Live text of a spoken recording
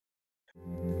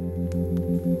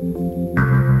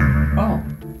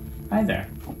Hi there.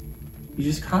 You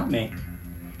just caught me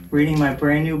reading my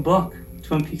brand new book,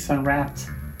 Twin Peaks Unwrapped.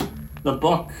 The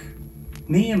book.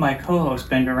 Me and my co-host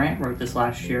Ben Durant wrote this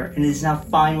last year and it is now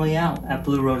finally out at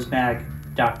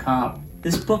BlueRoseMag.com.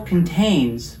 This book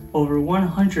contains over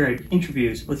 100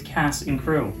 interviews with cast and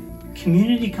crew,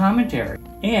 community commentary,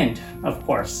 and, of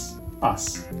course,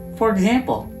 us. For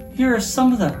example, here are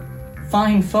some of the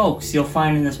fine folks you'll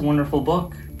find in this wonderful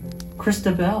book.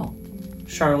 Krista Bell,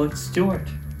 Charlotte Stewart,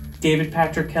 David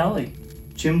Patrick Kelly,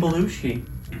 Jim Belushi,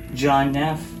 John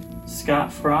Neff,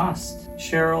 Scott Frost,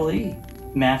 Cheryl Lee,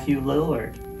 Matthew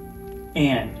Lillard,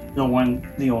 and the one,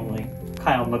 the only,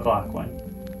 Kyle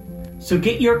MacLachlan. So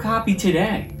get your copy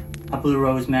today at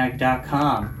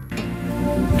BlueRoseMag.com.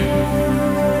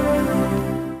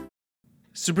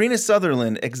 Sabrina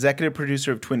Sutherland, executive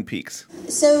producer of Twin Peaks.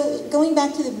 So going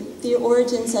back to the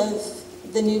origins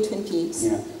of the new Twin Peaks,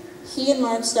 he and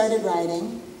Mark started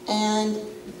writing, and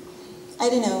I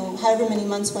don't know, however many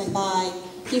months went by,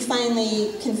 he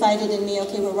finally confided in me,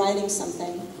 okay, we're writing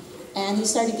something. And he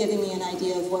started giving me an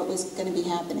idea of what was going to be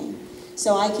happening,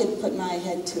 so I could put my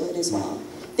head to it as well.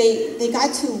 They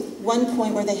got to one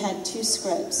point where they had 2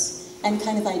 scripts and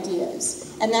kind of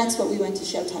ideas, and that's what we went to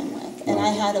Showtime with. And I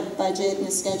had a budget and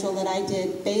a schedule that I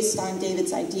did based on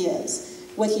David's ideas,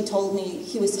 what he told me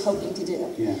he was hoping to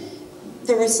do. Yeah.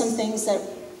 There were some things that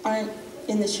aren't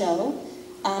in the show.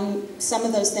 Some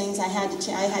of those things I had to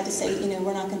say,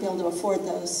 we're not going to be able to afford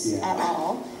those at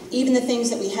all. Even the things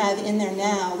that we have in there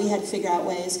now, we had to figure out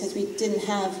ways, because we didn't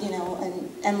have, an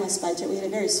endless budget. We had a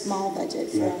very small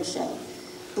budget for our show,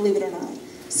 believe it or not.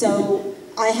 So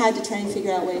I had to try and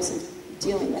figure out ways of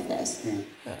dealing with this.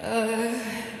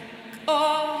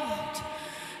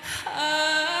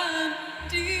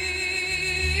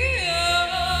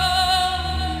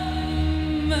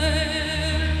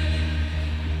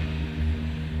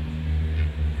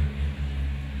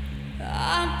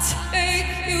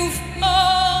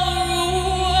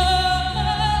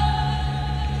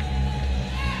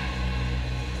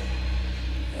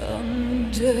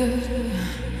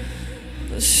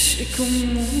 The sycamore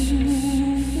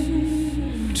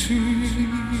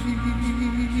trees,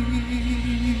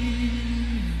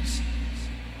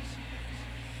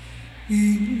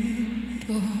 in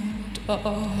the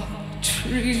dark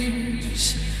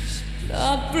trees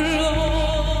that blow,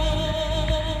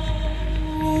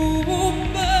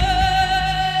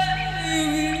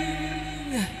 baby,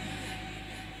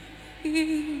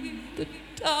 in the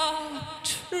dark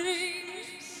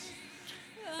trees.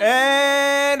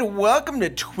 And welcome to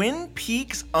Twin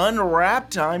Peaks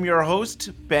Unwrapped. I'm your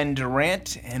host, Ben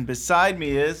Durant, and beside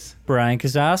me is... Brian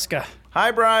Kazaska.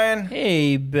 Hi, Brian.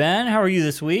 Hey, Ben. How are you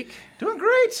this week? Doing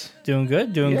great. Doing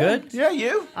good, good. Yeah,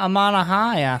 you? I'm on a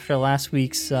high after last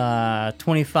week's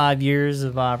 25 years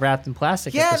of Wrapped in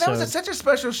Plastic episode. That was such a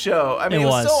special show. I mean, it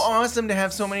was so awesome to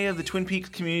have so many of the Twin Peaks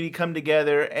community come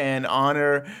together and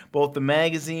honor both the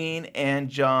magazine and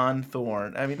John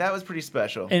Thorne. I mean, that was pretty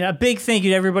special. And a big thank you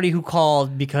to everybody who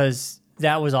called, because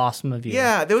that was awesome of you.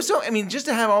 Yeah, there was just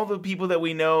to have all the people that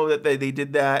we know that they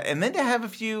did that, and then to have a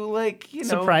few,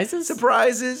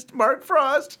 surprises, Mark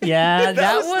Frost. Yeah,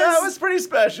 that was pretty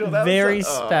special. That very was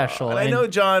special. And I know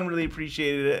John really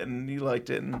appreciated it, and he liked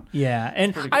it. And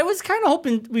I was kind of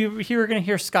hoping we were going to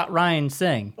hear Scott Ryan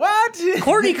sing. What?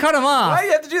 Courtney cut him off. Why do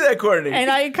you have to do that, Courtney?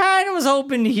 And I kind of was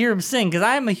hoping to hear him sing, because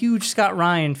I am a huge Scott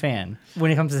Ryan fan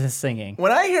when it comes to his singing.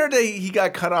 When I heard that he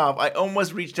got cut off, I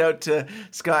almost reached out to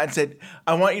Scott and said,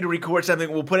 I want you to record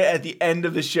something. We'll put it at the end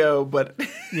of the show, but...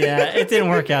 Yeah, it didn't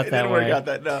work out that way. It didn't work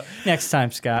out no. Next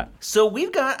time, Scott. So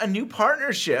we've got a new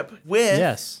partnership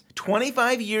with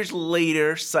 25 Years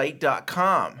Later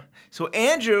Site.com. So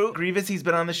Andrew Grievous, he's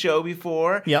been on the show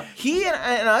before. Yep. He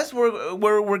and us,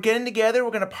 we're getting together.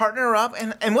 We're going to partner up.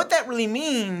 And what that really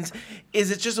means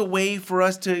is it's just a way for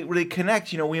us to really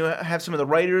connect. We have some of the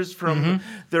writers from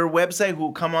their website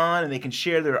who come on and they can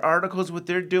share their articles, what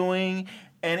they're doing.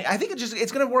 And I think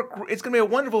it's going to work. It's going to be a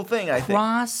wonderful thing, I think.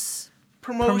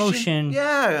 Promotion.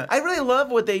 Yeah. I really love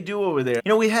what they do over there.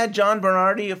 We had John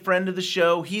Bernardi, a friend of the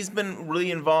show. He's been really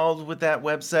involved with that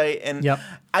website. And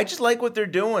I just like what they're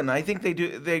doing. I think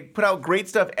they put out great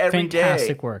stuff every day.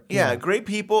 Fantastic work. Yeah, great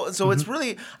people. So it's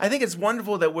really, I think it's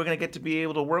wonderful that we're going to get to be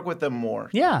able to work with them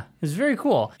more. Yeah, it's very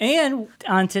cool. And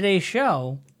on today's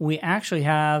show, we actually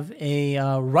have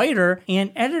a writer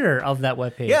and editor of that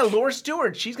webpage. Yeah, Laura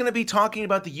Stewart. She's going to be talking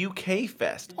about the UK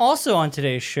Fest. Also on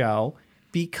today's show,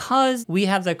 because we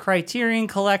have the Criterion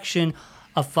Collection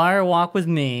of Fire Walk with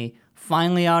Me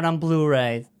finally out on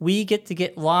Blu-ray, we get to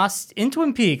get lost in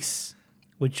Twin Peaks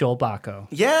with Joel Bacco.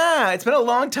 Yeah, it's been a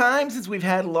long time since we've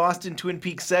had Lost in Twin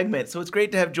Peaks segment, so it's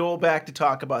great to have Joel back to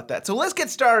talk about that. So let's get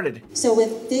started. So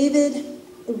with David,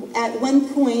 at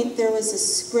one point there was a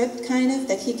script kind of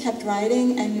that he kept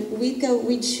writing, and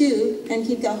we'd shoot, and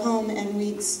he'd go home and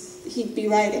he'd be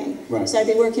writing. Right. So I'd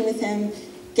be working with him,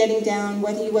 getting down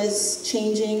what he was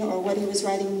changing or what he was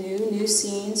writing new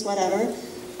scenes, whatever.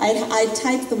 I'd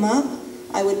type them up.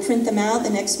 I would print them out. The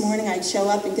next morning I'd show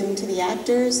up and give them to the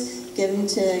actors, give them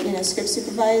to, script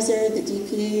supervisor, the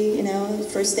DP,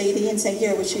 first AD, and say,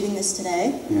 here, we're shooting this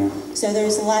today. Yeah. So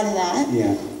there's a lot of that.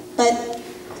 Yeah. But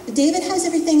David has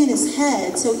everything in his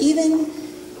head, so even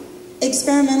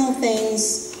experimental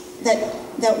things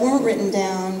that weren't written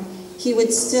down, he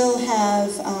would still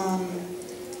have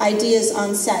ideas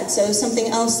on set. So something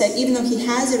else that, even though he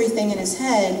has everything in his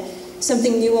head,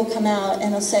 something new will come out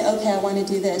and he'll say, okay, I want to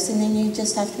do this. And then you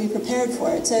just have to be prepared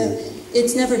for it. So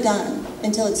it's never done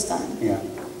until it's done. Yeah.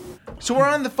 So we're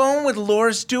on the phone with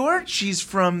Laura Stewart. She's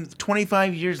from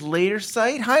 25 Years Later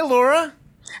site. Hi, Laura.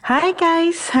 Hi,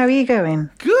 guys. How are you going?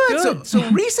 Good. So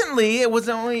recently, it was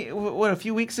only, a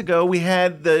few weeks ago, we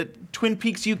had the Twin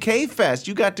Peaks UK Fest.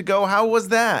 You got to go. How was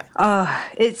that? Oh,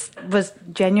 it was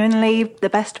genuinely the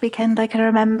best weekend I can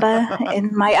remember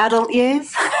in my adult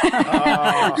years.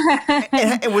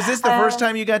 And was this the first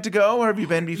time you got to go, or have you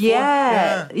been before?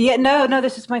 Yeah. No,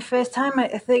 this is my first time. I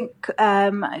think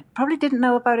I probably didn't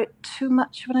know about it too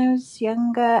much when I was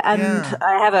younger, and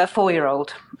I have a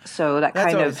 4-year-old, so that's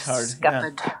kind of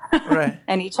scuppered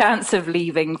any chance of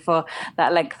leaving for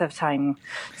that length of time.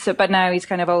 So, but now he's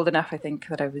kind of old enough, I think,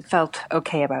 that I felt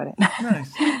okay about it.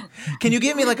 Nice. Can you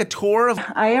give me like a tour of?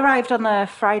 I arrived on the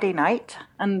Friday night,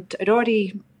 and I'd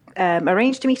already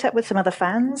arranged to meet up with some other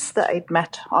fans that I'd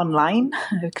met online.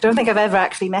 I don't think I've ever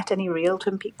actually met any real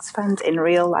Twin Peaks fans in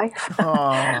real life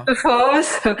before.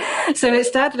 So it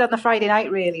started on the Friday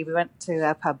night, really. We went to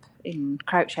a pub in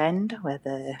Crouch End where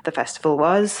the festival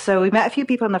was. So we met a few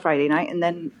people on the Friday night, and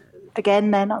then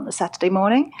again on the Saturday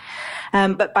morning.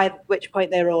 But by which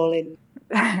point they were all in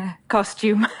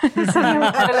costume. So they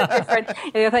were kind of look different.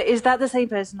 I thought, is that the same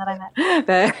person that I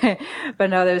met? But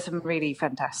no, there were some really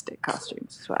fantastic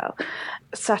costumes as well.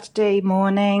 Saturday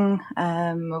morning,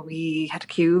 we had a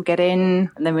queue, get in,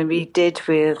 and then when we did,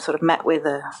 we sort of met with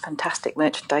a fantastic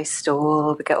merchandise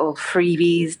store. We got all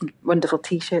freebies, wonderful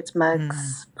T-shirts,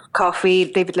 mugs, coffee,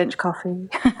 David Lynch coffee.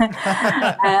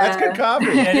 That's good coffee.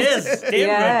 It is.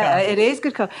 It is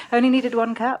good coffee. I only needed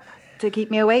 1 cup to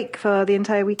keep me awake for the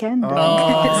entire weekend.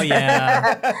 Oh,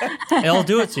 yeah. It'll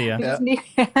do it to you. Yeah.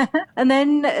 And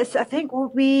then I think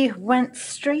we went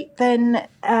straight then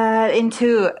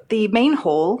into the main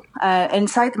hall.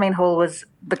 Inside the main hall was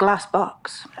the glass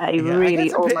box. I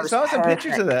saw some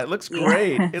pictures of that. It looks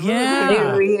great. It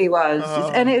really was.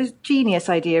 And it was a genius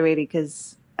idea, really,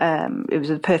 because it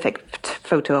was a perfect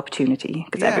photo opportunity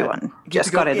because everyone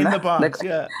just got in the box.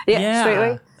 Straight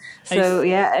away. So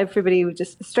everybody was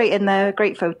just straight in there,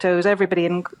 great photos. Everybody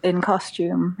in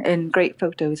costume, in great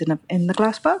photos in the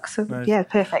glass box. So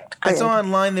perfect. I saw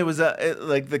online there was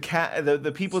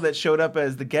the people that showed up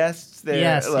as the guests there.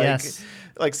 Yes.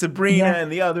 Like Sabrina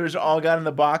and the others all got in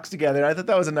the box together. I thought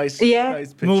that was a nice picture.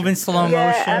 Moving slow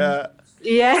motion.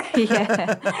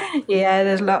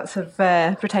 There's lots of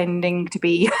pretending to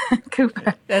be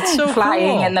Cooper. That's so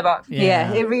flying cool. in the box.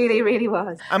 Yeah, it really, really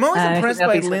was. I'm always impressed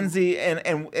by Lindsay and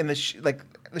the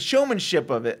the showmanship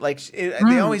of it. Like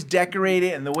they always decorate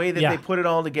it and the way that they put it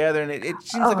all together, and it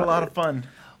seems like a lot of fun.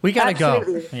 We gotta go.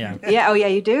 Yeah.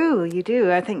 You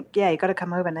do. I think you got to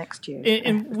come over next year.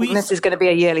 And this is going to be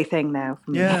a yearly thing now.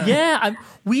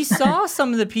 We saw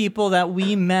some of the people that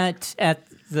we met at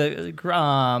the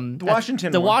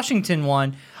Washington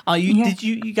one.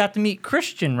 You got to meet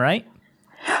Christian, right?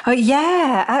 Oh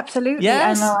yeah, absolutely.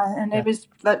 Yes. And it was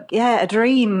a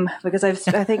dream because I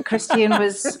think Christian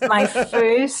was my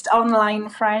first online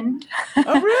friend.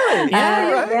 Oh really?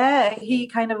 Yeah. He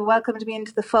kind of welcomed me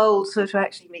into the fold. So to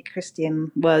actually meet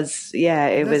Christian was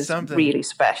really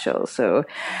special. So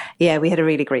we had a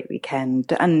really great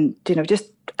weekend, and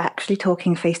just actually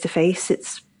talking face to face.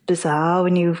 It's bizarre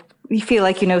when you feel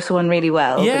like you know someone really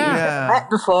well. Yeah.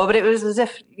 Met before, but it was as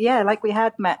if like we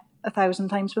had met 1,000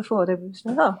 times before. They was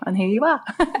and here you are.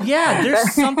 Yeah,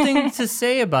 there's something to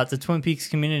say about the Twin Peaks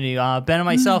community. Ben and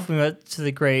myself, we went to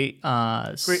the Great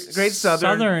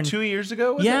Southern 2 years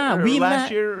ago. We last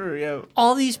met year.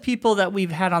 All these people that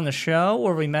we've had on the show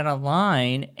or we met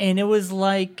online, and it was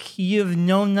like you've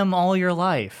known them all your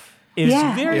life. It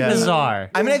was very bizarre.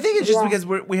 I mean, I think it's just because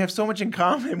we have so much in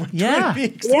common with Twin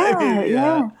Peaks.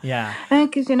 Yeah.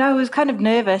 Because, I was kind of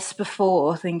nervous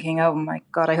before, thinking, oh my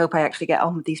God, I hope I actually get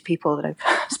on with these people that I've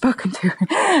spoken to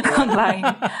online.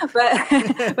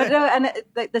 but no, and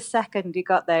the second you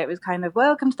got there, it was kind of,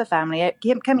 welcome to the family.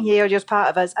 Come here, you're just part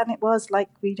of us. And it was like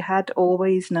we had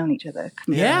always known each other.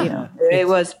 Yeah. It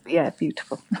was,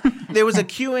 beautiful. There was a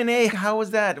Q&A. How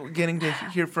was that, getting to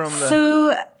hear from the...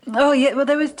 So... Oh yeah, well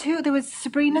there was two. There was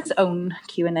Sabrina's own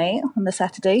Q&A on the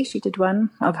Saturday. She did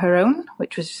one of her own,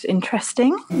 which was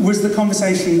interesting. Was the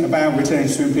conversation about returning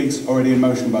to Twin Peaks already in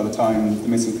motion by the time the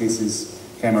missing pieces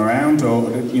came around,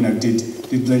 or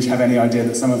did Lynch have any idea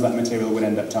that some of that material would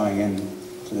end up tying in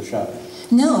to the show?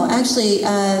 No, actually,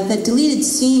 the deleted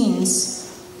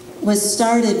scenes was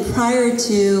started prior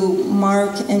to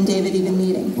Mark and David even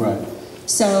meeting. Right.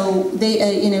 So they,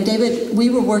 David, we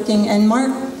were working, and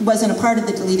Mark wasn't a part of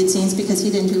the deleted scenes because he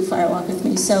didn't do Firewalk with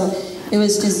me. So it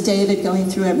was just David going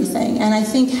through everything. And I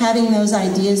think having those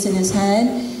ideas in his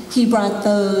head, he brought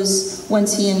those,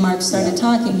 once he and Mark started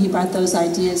talking, he brought those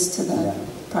ideas to the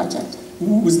project.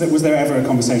 Was there ever a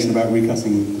conversation about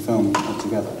recutting the film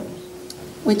altogether?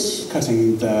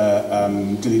 Cutting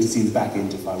the deleted scenes back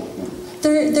into Firewalk with me?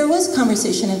 There was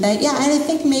conversation of that, and I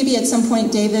think maybe at some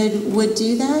point David would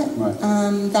do that. Right.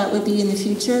 That would be in the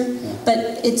future,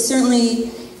 but it certainly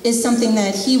is something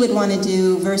that he would want to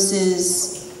do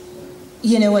versus,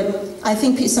 what I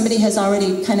think somebody has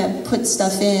already kind of put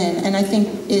stuff in, and I think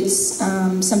it's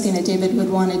something that David would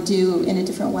want to do in a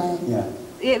different way. Yeah.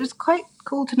 It was quite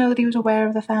cool to know that he was aware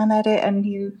of the fan edit, and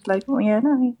he was like,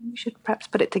 you should perhaps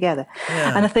put it together.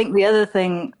 Yeah. And I think the other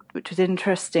thing which was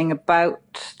interesting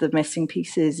about the missing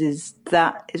pieces is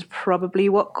that is probably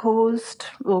what caused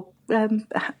or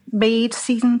made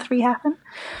season 3 happen.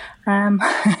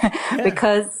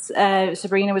 Because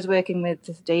Sabrina was working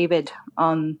with David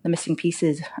on the missing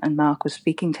pieces, and Mark was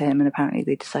speaking to him, and apparently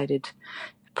they decided,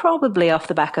 probably off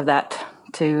the back of that,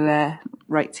 to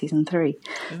write season 3.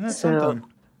 Isn't that something?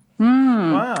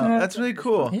 Wow, that's really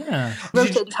cool. Yeah. Wrote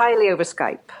it entirely over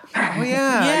Skype. Oh,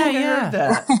 yeah. I heard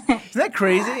that. Isn't that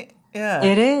crazy? Yeah.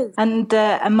 It is. And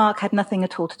Mark had nothing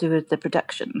at all to do with the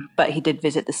production, but he did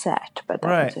visit the set, but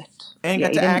that was it. And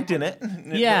got to act in it.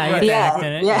 Yeah, he got to act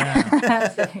in it.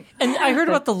 Yeah. And I heard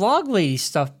about the Log Lady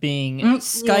stuff being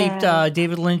Skyped.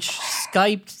 David Lynch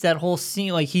Skyped that whole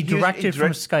scene. Like, he directed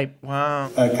from Skype. Wow.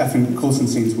 Catherine Coulson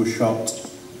scenes were shot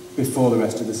before the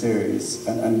rest of the series,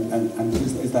 and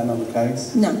is that not the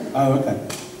case? No. Oh, okay.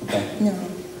 No.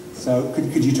 So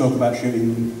could you talk about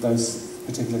shooting those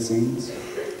particular scenes?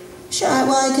 Sure.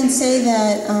 Well, I can say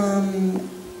that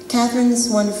Catherine's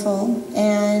wonderful,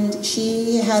 and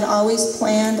she had always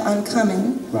planned on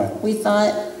coming. Right. We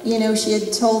thought, she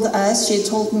had told us, she had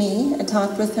told me, I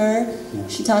talked with her,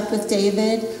 she talked with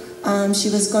David, she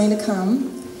was going to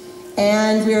come.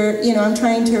 And I'm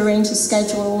trying to arrange a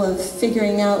schedule of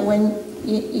figuring out when,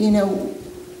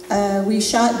 we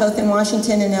shot both in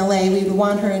Washington and LA. We would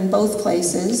want her in both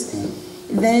places.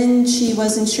 Then she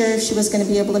wasn't sure if she was going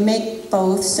to be able to make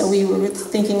both, so we were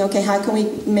thinking, okay, how can we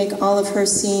make all of her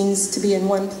scenes to be in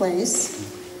one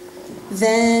place?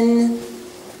 Then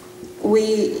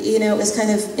it was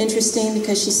kind of interesting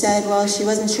because she said, well, she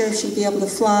wasn't sure if she'd be able to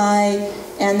fly,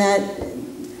 and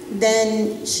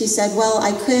then she said, well,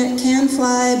 I can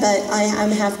fly, but I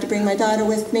have to bring my daughter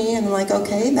with me. And I'm like,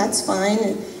 okay, that's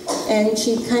fine. And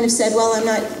she kind of said, well, I'm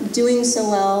not doing so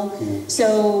well,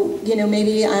 so,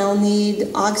 maybe I'll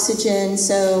need oxygen.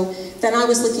 So then I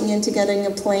was looking into getting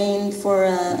a plane for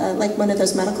like one of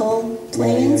those medical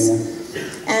planes.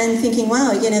 And thinking,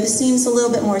 wow, this seems a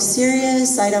little bit more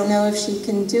serious. I don't know if she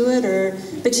can do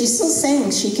it, but she's still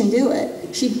saying she can do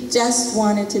it. She just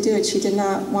wanted to do it. She did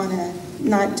not want to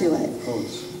not do it.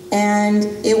 And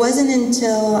it wasn't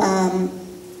until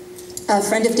a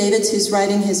friend of David's who's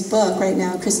writing his book right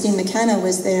now, Christine McKenna,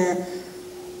 was there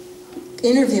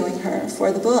interviewing her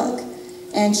for the book.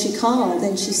 And she called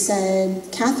and she said,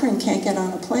 Catherine can't get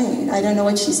on a plane. I don't know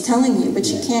what she's telling you, but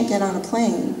she can't get on a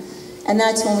plane. And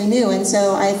that's when we knew. And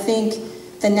so I think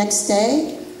the next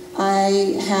day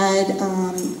I had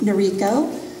Noriko,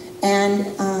 and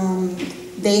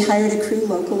they hired a crew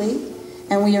locally.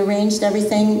 And we arranged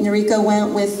everything. Noriko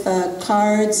went with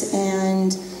cards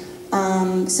and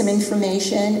some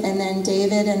information, and then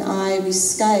David and we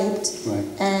Skyped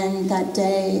and that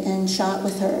day and shot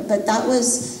with her. But that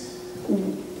was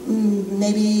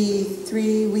maybe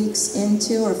 3 weeks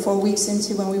into or 4 weeks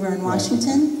into when we were in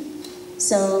Washington.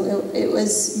 So it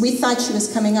was, we thought she was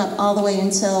coming up all the way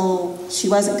until she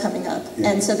wasn't coming up.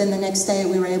 And so then the next day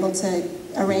we were able to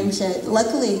arrange it.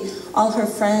 Luckily, all her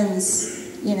friends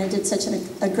did such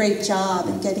a great job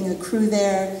in getting a crew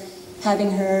there,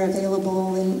 having her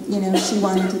available, and she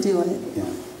wanted to do it. Yeah.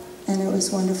 And it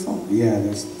was wonderful. Yeah,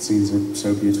 those scenes are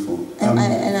so beautiful. And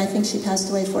I think she passed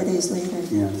away 4 days later.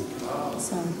 Yeah.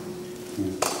 So.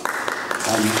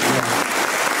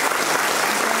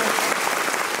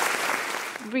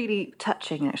 Really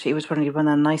touching, actually. It was probably one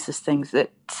of the nicest things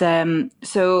that.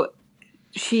 So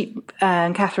she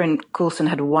and Catherine Coulson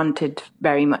had wanted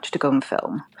very much to go and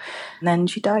film, and then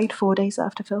she died 4 days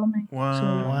after filming. Wow!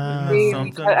 So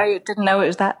really, I didn't know it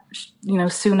was that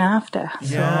soon after.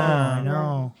 Yeah, I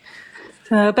know.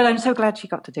 But I'm so glad she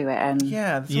got to do it, and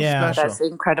that's so special. That's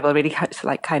incredible. Really,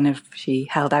 she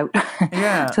held out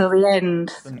Yeah. till the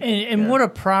end. And what a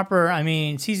proper! I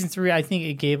mean, season 3. I think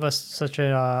it gave us such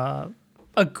a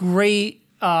great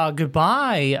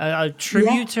goodbye, a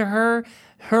tribute to her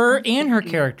and her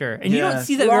character, and you don't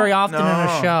see that very often in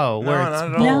a show where it's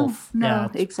both. No,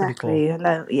 exactly.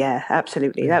 Cool. Yeah,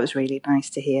 absolutely. That was really nice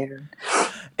to hear.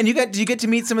 And did you get to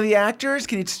meet some of the actors?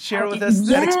 Can you share with us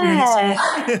that experience?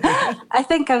 I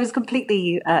think I was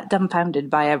completely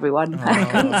dumbfounded by everyone. I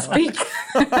couldn't speak,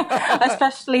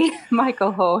 especially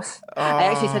Michael Horse. I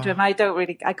actually said to him, I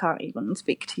can't even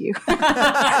speak to you. But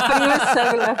he was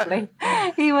so lovely.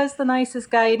 He was the nicest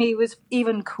guy, and he was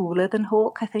even cooler than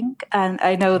Hawk, I think. And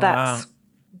I know that's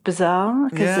bizarre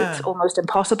because it's almost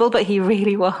impossible, but he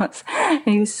really was.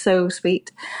 He was so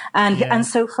sweet and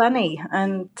so funny,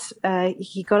 and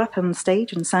he got up on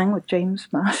stage and sang with James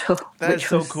Marshall. That's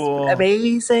so cool,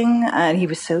 amazing, and he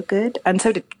was so good. And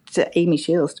so did Amy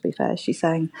Shields, to be fair. She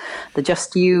sang the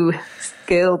Just You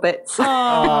girl bits.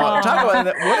 Talk about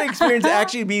that. What an experience to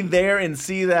actually be there and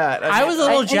see that. I was a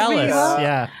little jealous.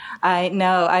 Yeah. I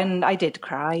know, and I did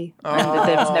cry. And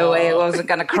there was no way I wasn't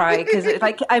going to cry, because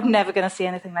I'm never going to see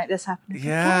anything like this happen.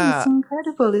 Yeah. It's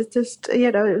incredible. It's just,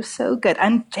 it was so good.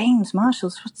 And James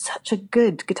Marshall's such a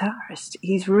good guitarist.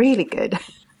 He's really good.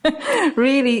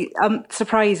 Really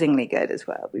surprisingly good as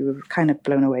well. We were kind of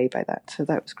blown away by that, so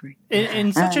that was great.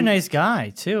 And such a nice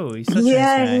guy too. He's such a nice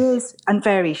guy. He is, and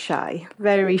very shy.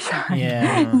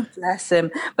 Yeah. Bless him,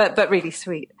 but really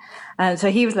sweet. And so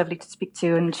he was lovely to speak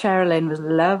to, and Sherilyn was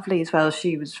lovely as well.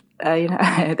 She was,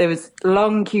 there was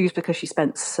long queues because she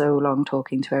spent so long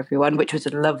talking to everyone, which was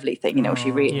a lovely thing.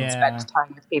 She really spent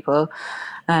time with people.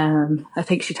 I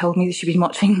think she told me that she'd been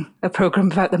watching a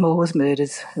program about the Moors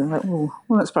murders. And I'm like,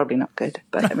 well, that's probably not good.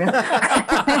 But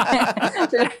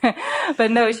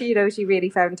but no, she really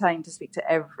found time to speak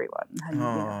to everyone.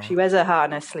 And she wears her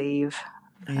heart on her sleeve.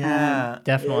 Yeah,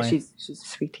 definitely. She's a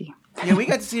sweetie. Yeah, we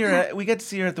got to see her. We got to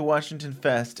see her at the Washington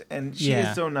Fest, and she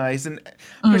is so nice. And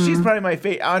she's probably my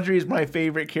favorite. Audrey is my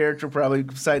favorite character, probably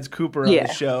besides Cooper on the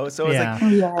show. So it's like,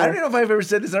 I don't know if I've ever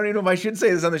said this. I don't even know if I should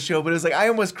say this on the show, but it's like I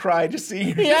almost cried just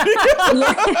seeing her. Yeah.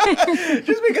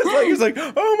 Just because it was like,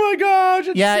 oh my gosh.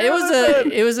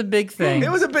 It was a big thing.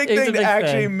 It was a big thing to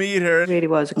actually meet her. It really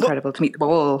was incredible to meet them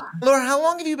all. Laura, how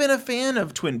long have you been a fan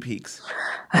of Twin Peaks?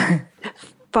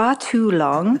 Far too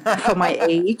long for my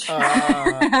age.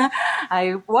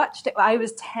 I watched it. I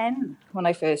was 10 when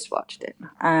I first watched it,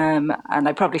 and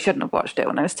I probably shouldn't have watched it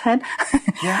when I was 10.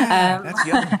 That's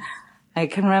young. I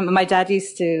can remember my dad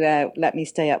used to let me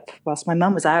stay up whilst my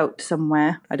mum was out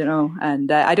somewhere. I don't know.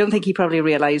 And I don't think he probably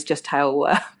realised just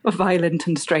how violent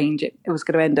and strange it was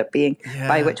going to end up being. Yeah.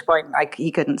 By which point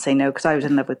he couldn't say no, because I was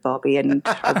in love with Bobby, and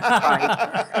I would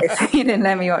cry if he didn't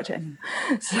let me watch it.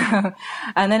 So,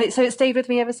 and then it stayed with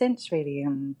me ever since, really.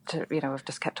 And, I've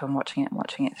just kept on watching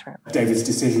it throughout. David's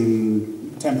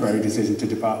temporary decision to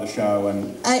depart the show.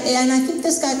 And I think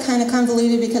this got kind of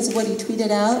convoluted because of what he tweeted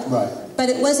out. Right. But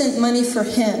it wasn't money for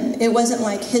him. It wasn't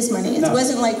like his money. It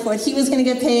wasn't like what he was going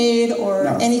to get paid or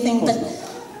anything. But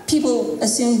people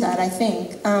assumed that, I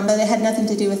think. But it had nothing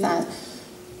to do with that.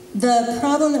 The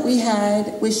problem that we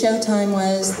had with Showtime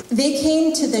was they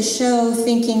came to the show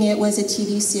thinking it was a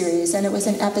TV series and it was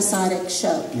an episodic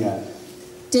show. Yeah.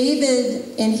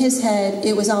 David, in his head,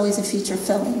 it was always a feature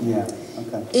film. Yeah.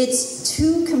 Okay. It's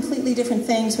two completely different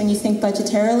things when you think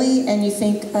budgetarily and you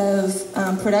think of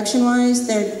production-wise.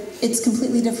 It's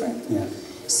completely different. Yeah.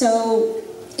 So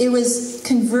it was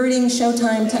converting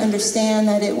Showtime to understand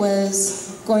that it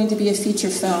was going to be a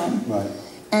feature film. Right.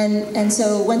 And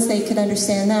so once they could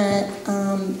understand that,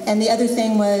 and the other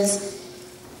thing was,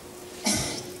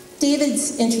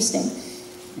 David's interesting.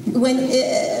 When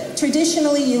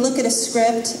traditionally you look at a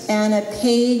script and a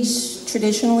page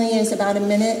traditionally is about a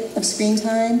minute of screen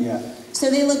time. Yeah. So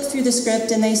they looked through the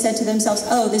script and they said to themselves,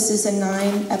 oh, this is a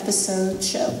 9-episode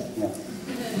show. Yeah.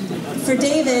 For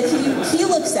David, he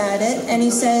looks at it and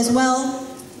he says, well,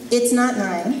 it's not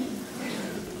 9.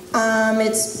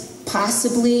 It's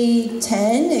possibly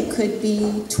 10, it could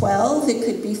be 12, it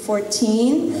could be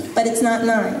 14, but it's not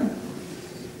 9.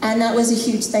 And that was a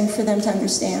huge thing for them to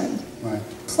understand. Right.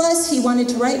 Plus, he wanted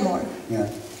to write more. Yeah.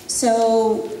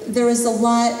 So there was a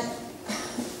lot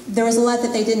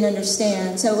that they didn't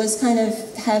understand. So it was kind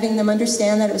of having them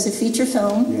understand that it was a feature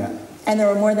film, and there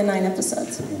were more than 9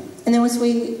 episodes. Yeah. And then once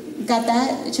we got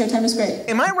that, Showtime was great.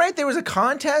 Am I right? There was a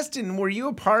contest, and were you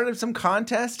a part of some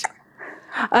contest?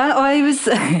 I was.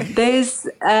 There's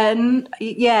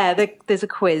a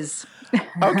quiz.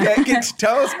 Okay,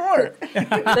 tell us more.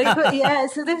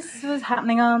 So this was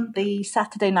happening on the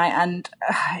Saturday night, and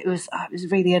it was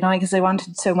really annoying because I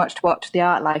wanted so much to watch The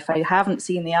Art Life. I haven't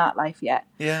seen The Art Life yet.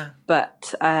 Yeah.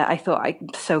 But I thought I'm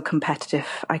so competitive,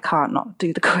 I can't not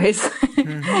do the quiz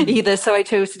either. So I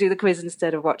chose to do the quiz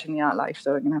instead of watching The Art Life.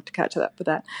 So I'm going to have to catch up with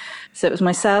that. So it was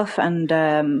myself and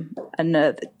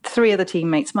 3 other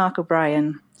teammates, Mark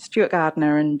O'Brien, Stuart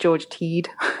Gardner and George Teed.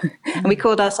 And we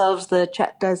called ourselves the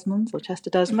Chester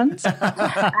Desmonds.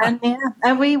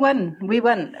 and we won.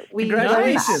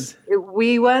 Congratulations.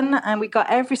 We won, and we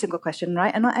got every single question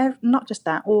right. And not just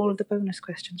that, all of the bonus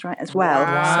questions right as well.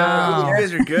 Wow. So, you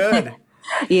guys are good.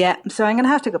 Yeah, so I'm going to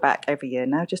have to go back every year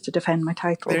now just to defend my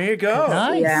title. There you go.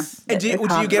 Nice. Yeah. And did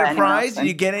you get a prize? Did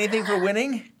you get anything for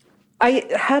winning? I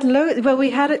had we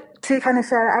had it to kind of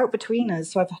share it out between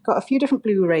us. So I've got a few different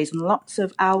Blu-rays and lots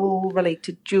of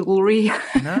owl-related jewellery.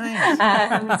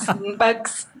 Nice. And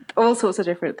bugs, all sorts of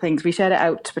different things. We shared it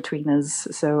out between us.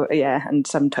 So, yeah, and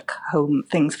some took home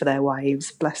things for their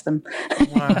wives, bless them.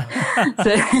 Wow.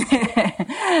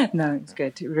 No, it's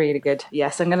good, really good.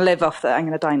 Yes, I'm going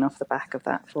to dine off the back of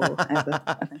that forever,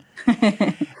 I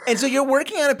think. And so you're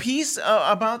working on a piece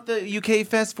about the UK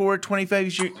Fest for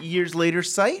 25 years later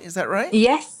site, is that right?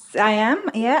 Yes. I am,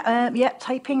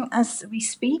 typing as we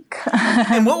speak.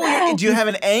 And do you have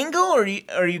an angle, or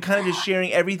are you kind of just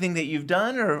sharing everything that you've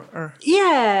done, or?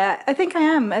 Yeah, I think I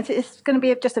am. It's going to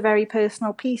be just a very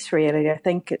personal piece, really. I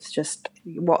think it's just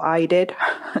what I did.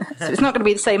 So it's not going to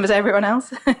be the same as everyone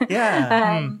else.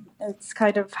 Yeah. It's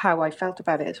kind of how I felt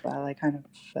about it as well. I kind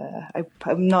of,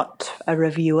 I'm not a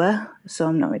reviewer, so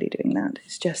I'm not really doing that.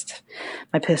 It's just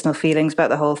my personal feelings about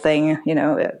the whole thing. You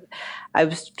know, I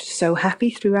was so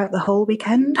happy throughout the whole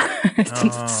weekend. I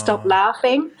didn't stop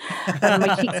laughing.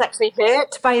 My cheeks actually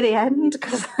hurt by the end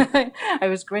because I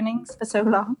was grinning for so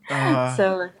long.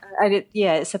 So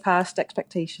it surpassed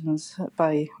expectations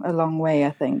by a long way,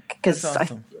 I think. Because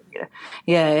awesome.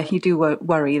 You do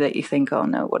worry that you think, oh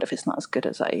no, what if it's not as good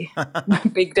as I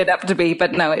bigged it up to be?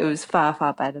 But no, it was far,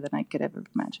 far better than I could ever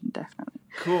imagine, definitely.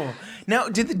 Cool. Now,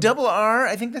 did the Double R,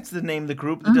 I think that's the name of the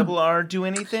group, the Double R do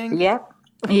anything? Yeah.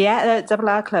 Yeah, Double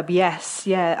R Club, yes.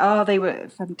 Yeah. Oh, they were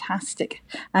fantastic.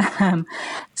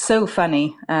 So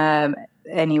funny,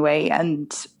 anyway.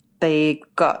 And they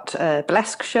got a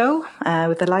burlesque show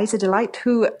with Eliza Delight,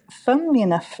 who, funnily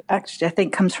enough, actually, I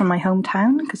think comes from my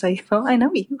hometown because I thought, I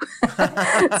know you.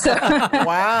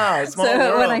 Wow, small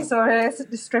world. When I saw her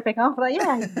stripping off, I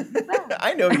was like,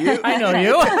 I know you. I know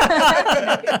you.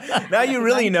 Now you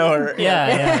really know her.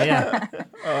 Yeah.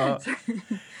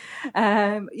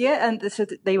 And so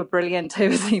they were brilliant. There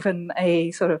was even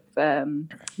a sort of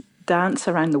dance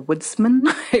around the woodsman.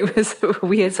 It was a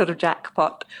weird sort of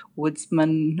jackpot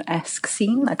woodsman-esque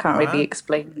scene. I can't really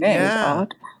explain it. Yeah. It was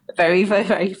odd. Very, very,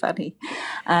 very funny.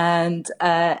 And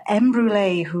M.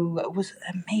 Brule, who was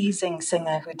an amazing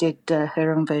singer who did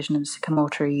her own version of Sycamore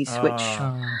Trees, which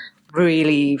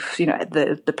really,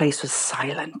 the place was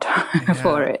silent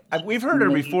for it. We've heard her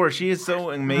before. She is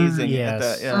so amazing.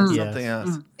 Yes. Something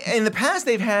else. In the past,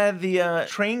 they've had the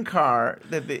train car.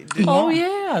 The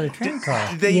train car.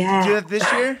 Did they do it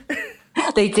this year?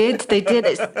 They did.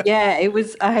 It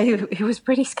was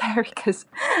pretty scary because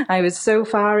I was so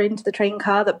far into the train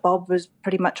car that Bob was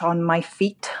pretty much on my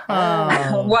feet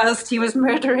whilst he was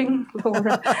murdering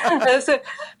Laura. So I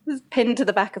was pinned to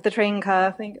the back of the train car.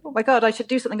 I think, oh my God, I should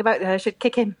do something about it. I should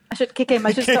kick him. I should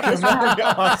stop this.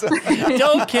 Awesome.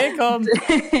 Don't kick him.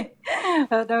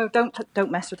 No,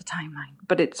 don't mess with the timeline.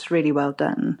 But it's really well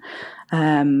done.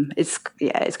 It's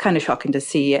kind of shocking to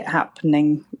see it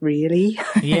happening, really.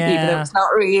 Yeah. Even though it's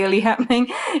not really happening.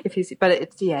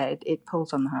 It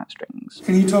pulls on the heartstrings.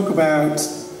 Can you talk about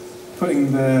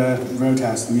putting the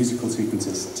Roadhouse musical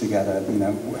sequences together? You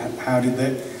know, how did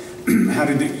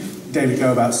David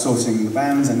go about sourcing the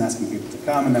bands and asking people to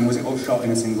come? And then was it all shot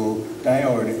in a single day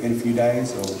or in a few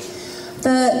days? Or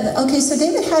So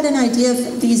David had an idea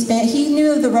of these bands. He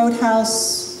knew of the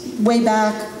Roadhouse way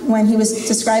back when he was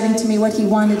describing to me what he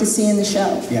wanted to see in the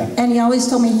show. Yeah. And he always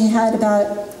told me he had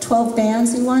about 12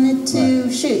 bands he wanted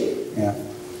to shoot. Yeah.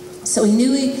 So he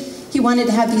knew he wanted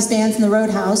to have these bands in the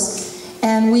Roadhouse,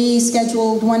 and we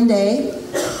scheduled one day,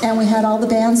 and we had all the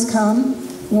bands come,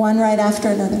 one right after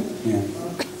another. Yeah.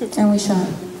 And we shot.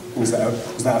 Was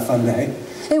that a fun day?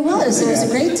 It was. It was a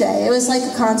great day. It was like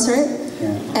a concert.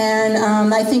 Yeah.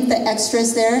 And I think the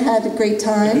extras there had a great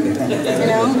time. You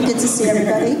know, get to see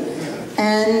everybody.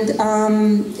 And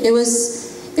it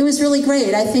was really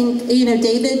great. I think, you know,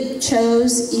 David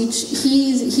chose each,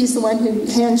 he's the one who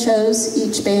hand chose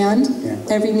each band,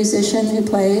 every musician who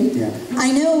played. Yeah.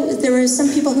 I know there were some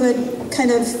people who had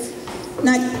kind of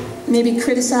not maybe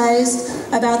criticized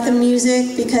about the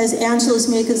music, because Angelo's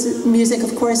music,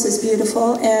 of course, is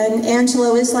beautiful, and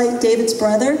Angelo is like David's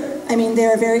brother. I mean,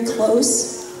 they're very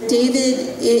close.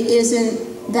 David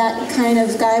isn't that kind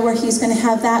of guy where he's going to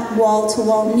have that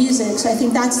wall-to-wall music, so I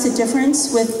think that's the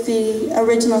difference with the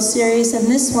original series and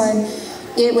this one.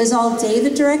 It was all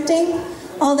David directing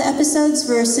all the episodes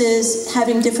versus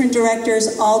having different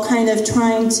directors all kind of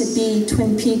trying to be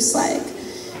Twin Peaks-like.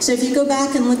 So if you go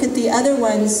back and look at the other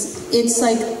ones, it's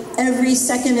like every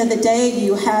second of the day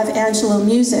you have Angelo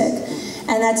music.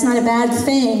 And that's not a bad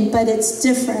thing, but it's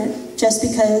different just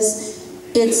because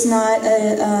it's not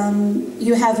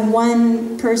you have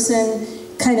one person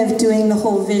kind of doing the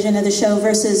whole vision of the show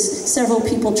versus several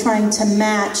people trying to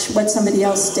match what somebody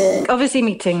else did. Obviously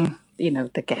meeting, you know,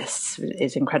 the guests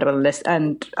is incredible.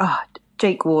 And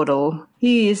Jake Wardle,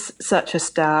 he is such a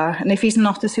star. And if he's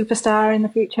not a superstar in the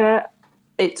future,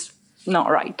 it's not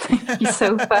right. He's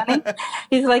so funny.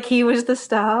 He's like, he was the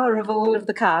star of all of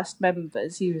the cast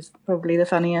members. He was probably the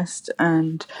funniest.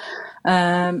 And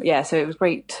so it was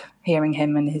great hearing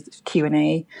him and his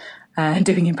Q&A.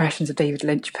 Doing impressions of David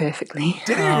Lynch perfectly.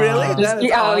 Did he really? Awesome.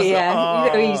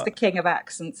 Yeah. Oh. He's the king of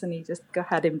accents, and he just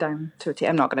had him down to a T.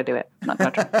 I'm not going to do it. I'm not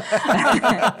going to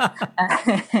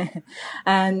try.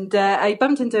 And I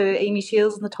bumped into Amy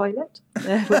Shields in the toilet,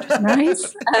 which was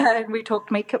nice. And we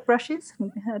talked makeup brushes. We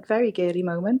had a very girly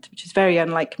moment, which is very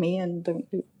unlike me, and don't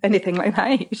do anything like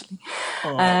that usually.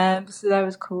 So that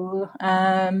was cool.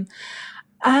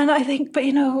 And I think, but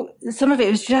you know, some of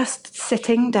it was just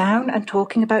sitting down and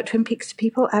talking about Twin Peaks to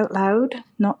people out loud,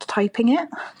 not typing it,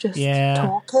 just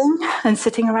talking and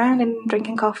sitting around and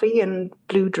drinking coffee and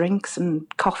blue drinks and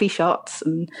coffee shots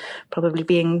and probably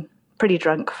being pretty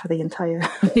drunk for the entire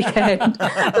weekend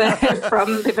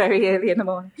from the very early in the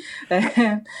morning.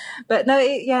 But no,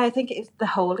 I think it's the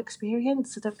whole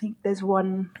experience. I don't think there's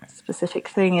one specific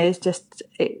thing. It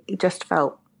just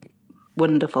felt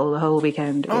wonderful the whole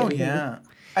weekend. Oh, really. yeah.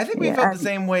 I think we felt the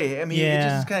same way. I mean, it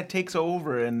just kind of takes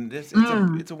over, and it's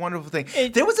a wonderful thing.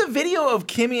 There was a video of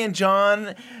Kimmy and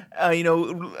John,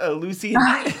 Lucy.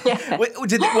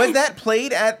 Was that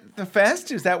played at the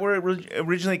fest? Is that where it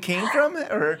originally came from?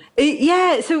 Or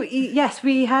yes,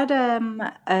 we had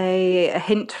a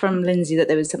hint from Lindsay that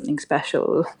there was something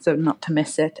special, so not to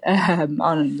miss it,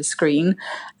 on the screen.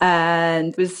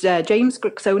 And it was James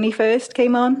Gricksoni first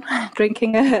came on,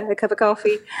 drinking a cup of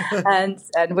coffee and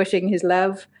wishing his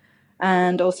love.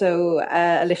 And also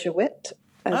Alicia Witt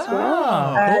as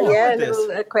well.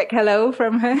 Cool. A quick hello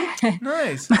from her.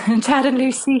 Nice. Chad and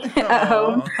Lucy at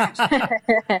home.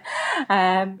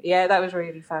 That was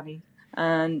really funny.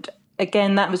 And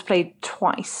again, that was played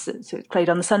twice. So it was played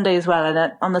on the Sunday as well.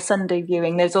 And on the Sunday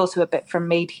viewing, there's also a bit from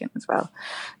Madian as well.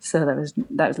 So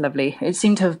that was lovely. It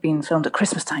seemed to have been filmed at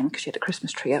Christmas time because she had a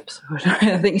Christmas tree up. So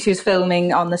I think she was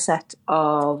filming on the set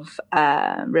of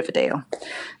Riverdale.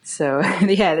 So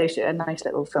there's a nice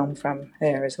little film from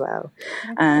her as well.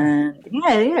 And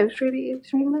it was really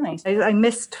nice. I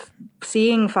missed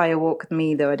seeing Firewalk with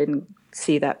Me, though I didn't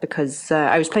see that because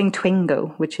I was playing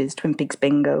Twingo, which is Twin Peaks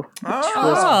Bingo, which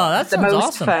was the most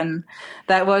awesome. fun.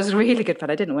 That was really good fun.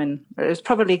 I didn't win. I was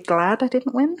probably glad I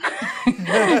didn't win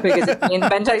because it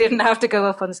meant I didn't have to go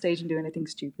up on stage and do anything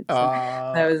stupid. So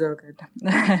that was all good.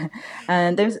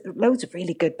 And there's loads of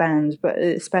really good bands, but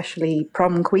especially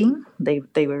Prom Queen. They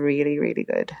were really, really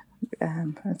good.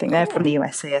 I think they're from the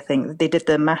USA. I think they did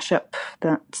the mashup,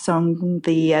 that song,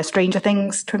 the Stranger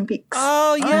Things Twin Peaks.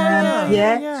 Oh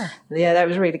yeah. That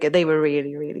was really good. They were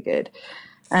really, really good.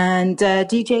 And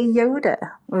DJ Yoda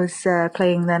was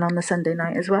playing then on the Sunday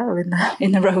night as well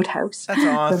in the Roadhouse. That's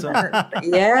awesome.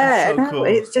 Yeah, so cool.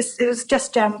 It was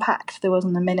just jam packed. There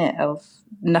wasn't a minute of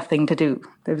nothing to do.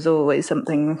 There was always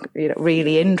something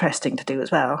really interesting to do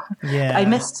as well. Yeah, I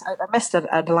missed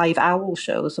a live owl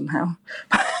show somehow.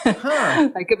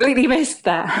 I completely missed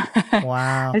that.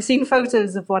 Wow. I've seen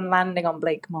photos of one landing on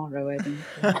Blake Morrow. I think.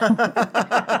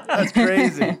 That's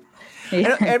crazy. And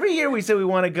every year we say we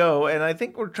want to go, and I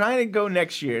think we're trying to go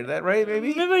next year. Is that right,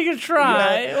 maybe? Maybe we could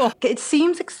try. Yeah. Well, It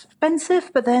seems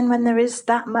expensive, but then when there is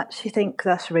that much, you think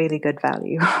that's really good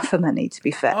value for money, to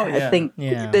be fair. Oh, yeah. I think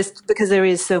Yeah. because there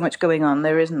is so much going on,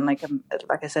 there isn't like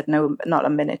I said, not a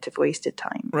minute of wasted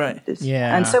time. Right.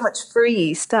 Yeah. And so much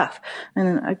free stuff.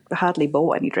 And I hardly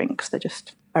bought any drinks. They're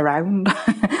just around.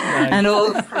 And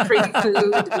all free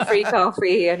food, free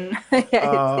coffee. And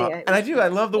And I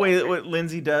love the way that what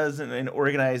Lindsay does in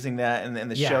organizing that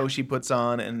and the Yeah. show she puts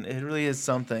on, and it really is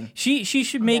something. she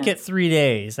should make it 3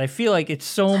 days. I feel like it's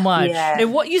so much. Yeah. It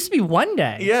what used to be 1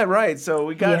 day. Yeah, right. So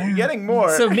we got getting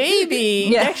more. So maybe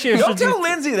Yeah. next year Don't she'll tell do,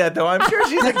 Lindsay that, though. I'm sure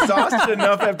she's exhausted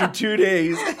enough after 2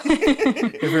 days.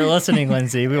 if you're listening,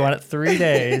 Lindsay, we want it 3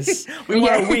 days. We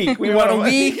want a week. We want a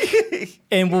week,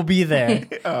 and we'll be there.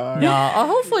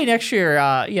 Hopefully next year,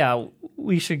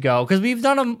 we should go because we've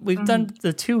done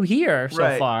the 2 here so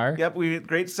Right. far. Yep, we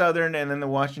Great Southern and then the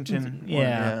Washington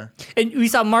Yeah. one. And we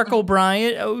saw Mark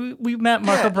O'Brien. We met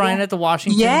Mark O'Brien at the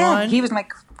Washington one. he was my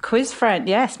quiz friend.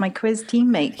 Yes, my quiz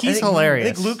teammate. He's I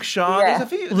hilarious. think Luke Shaw. Yeah. There's a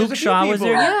few, Luke there's a few Shaw was people.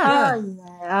 there, yeah.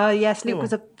 Oh yes, Luke Cool.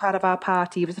 was a part of our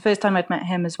party. It was the first time I'd met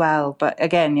him as well. But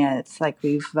again, it's like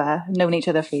we've known each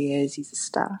other for years. He's a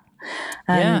star.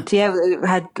 And we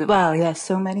had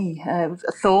so many.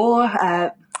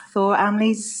 Thor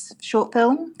Amley's short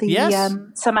film, the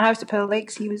Summer House at Pearl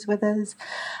Lakes. He was with us.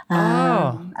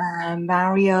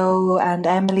 Mario and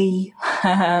Emily.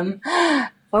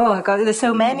 Oh God, there's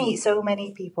so many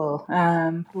people.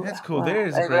 That's cool.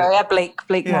 There's great.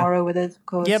 Blake Morrow with us, of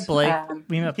course. Yeah, Blake.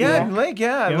 We met Blake. Yeah, Blake.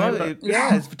 Yeah, I love it.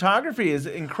 Yeah, his photography is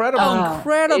incredible.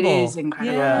 Incredible. It is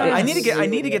incredible. Yeah. I It's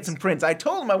need to get some prints. I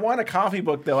told him I want a coffee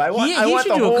book though. I want He the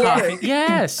should do whole a coffee. thing.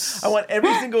 Yes. I want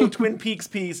every single Twin Peaks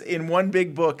piece in one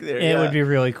big book there. It would be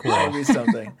really cool. That would be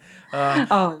something.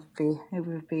 it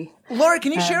would be. Laura,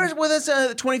 can you share with us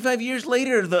 25 years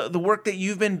later the work that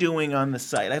you've been doing on the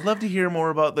site? I'd love to hear more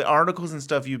about the articles and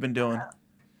stuff you've been doing.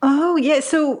 Oh, yeah.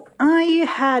 So I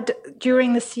had,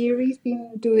 during the series,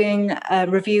 been doing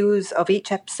reviews of each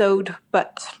episode,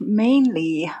 but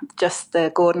mainly just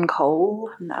the Gordon Cole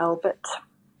and Albert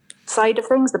side of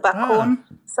things, the Buckhorn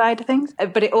side of things.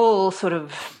 But it all sort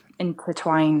of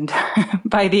intertwined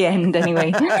by the end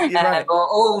anyway. Right.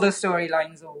 All the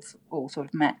storylines all sort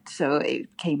of met. So it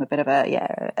became a bit of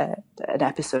an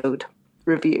episode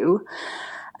review.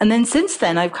 And then since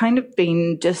then, I've kind of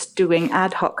been just doing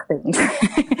ad hoc things.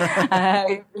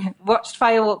 I watched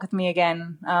Firewalk with Me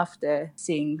again after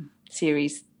seeing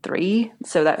series 3.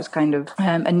 So that was kind of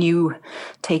a new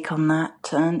take on that.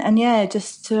 And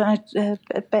just a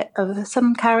bit of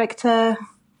some character,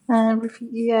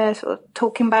 sort of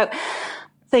talking about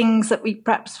things that we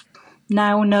perhaps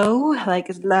now know.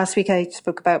 Like last week I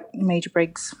spoke about Major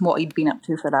Briggs, what he'd been up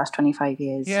to for the last 25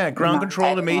 years. Yeah, Ground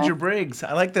Control to Major Briggs.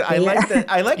 I like that. I like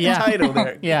the Yeah. title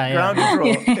there. Yeah. Ground Control.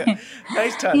 Yeah.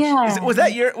 Nice touch. Yeah. Was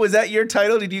that your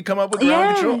title? Did you come up with Ground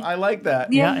Yeah. Control? I like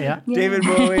that. Yeah. David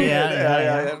Bowie.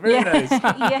 Yeah. Very nice.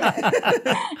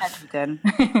 That's done.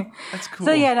 That's cool.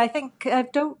 So yeah, and I think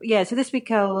so this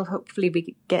week I'll hopefully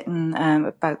be getting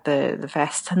about the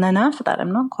fest, and then after that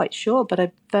I'm not quite sure, but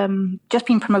I've just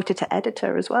been promoted to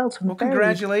editor as well. So I'm Well, very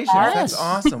congratulations. Yes. That's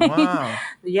awesome. Wow.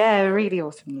 Yeah, really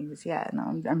awesome news. Yeah,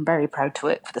 no, I'm very proud to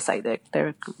work for the site. They're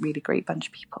a really great bunch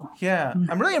of people. Yeah.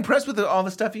 I'm really impressed with all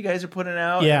the stuff you guys are putting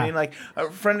out. Yeah. I mean, like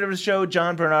a friend of the show,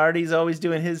 John Bernardi's always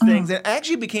doing his things. It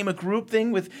actually became a group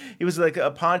thing it was like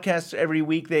a podcast every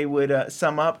week they would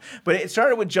sum up. But it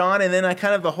started with John, and then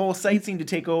the whole site seemed to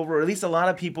take over, or at least a lot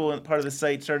of people part of the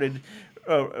site started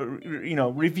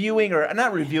reviewing, or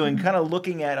not reviewing, kind of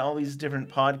looking at all these different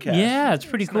podcasts. Yeah, it's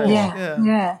pretty cool.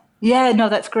 Yeah, no,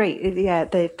 that's great. Yeah,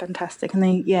 they're fantastic. And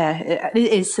it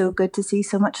is so good to see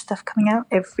so much stuff coming out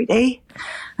every day.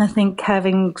 I think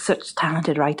having such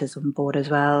talented writers on board as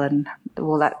well, and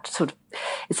all that sort of,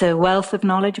 it's a wealth of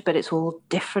knowledge, but it's all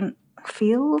different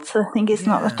fields. I think it's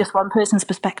not just one person's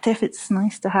perspective. It's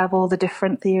nice to have all the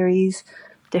different theories,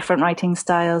 different writing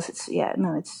styles. It's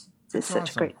such awesome.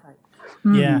 a great site.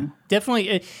 Yeah,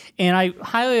 definitely. And I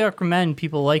highly recommend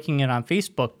people liking it on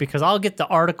Facebook, because I'll get the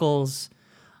articles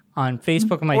on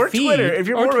Facebook on my Or feed. Twitter, if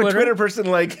you're more of a Twitter person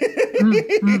like...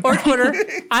 Or Twitter.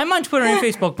 I'm on Twitter and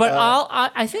Facebook, but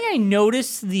I think I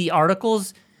notice the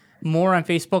articles more on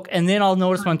Facebook, and then I'll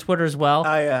notice them on Twitter as well.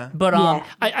 Oh, yeah. But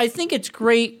I think it's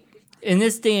great in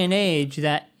this day and age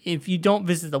that if you don't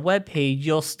visit the webpage,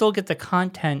 you'll still get the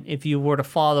content if you were to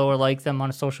follow or like them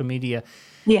on social media.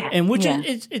 Yeah. And which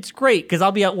is it's great because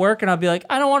I'll be at work and I'll be like,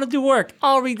 I don't want to do work.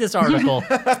 I'll read this article.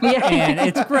 And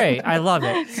it's great. I love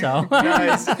it. So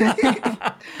Nice.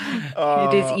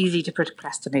 It is easy to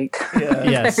procrastinate.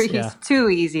 yes, It's too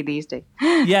easy these days.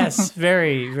 yes,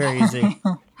 very, very easy.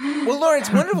 Well, Laura,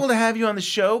 it's wonderful to have you on the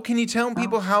show. Can you tell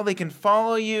people how they can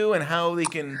follow you and how they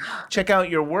can check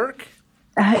out your work?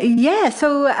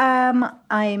 So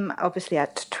I'm obviously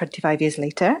at 25 Years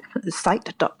Later,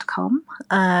 site.com.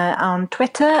 On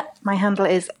Twitter, my handle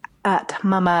is at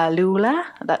Mama Lula.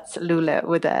 That's Lula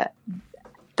with a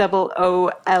double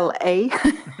OLA.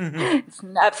 It's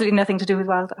absolutely nothing to do with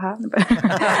Wild at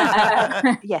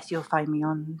Heart. Yes, you'll find me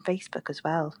on Facebook as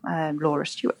well, Laura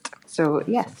Stewart. So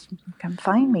yes, you can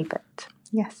find me, but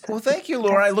yes. Well, thank you,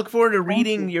 Laura. I look forward to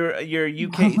reading your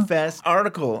UK Fest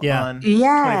article on 25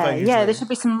 years later. There should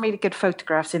be some really good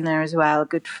photographs in there as well.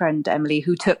 Good friend Emily,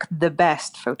 who took the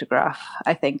best photograph,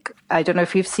 I think. I don't know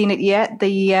if you've seen it yet.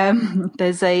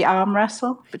 There's a arm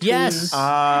wrestle between... Yes.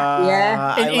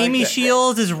 And Amy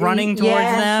Shields is running towards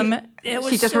them.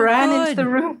 She just ran into the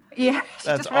room. Yeah, she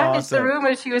That's just ran into the awesome. room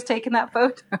as she was taking that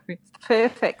photo. It's the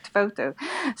perfect photo.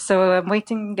 So I'm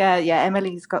waiting.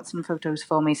 Emily's got some photos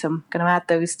for me, so I'm going to add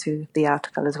those to the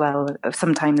article as well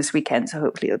sometime this weekend. So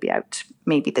hopefully it'll be out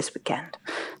maybe this weekend.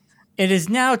 It is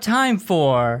now time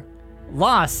for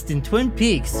Lost in Twin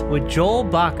Peaks with Joel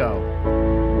Bacco.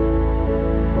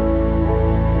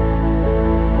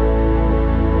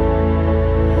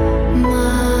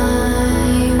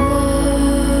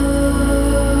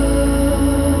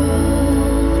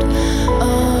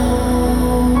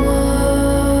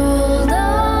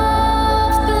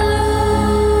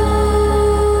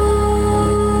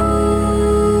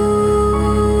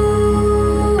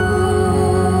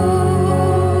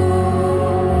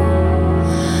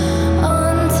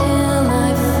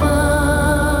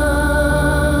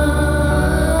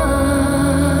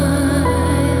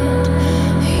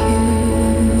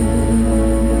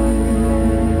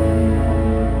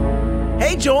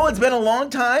 It's been a long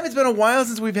time. It's been a while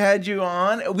since we've had you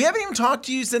on. We haven't even talked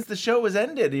to you since the show was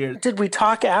ended here. Did we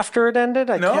talk after it ended?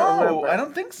 I can't remember. I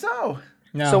don't think so.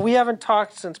 No. So we haven't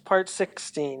talked since part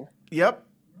 16. Yep.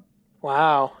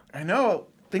 Wow. I know.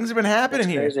 Things have been happening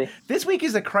here. Crazy. This week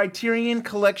is a Criterion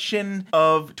collection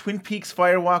of Twin Peaks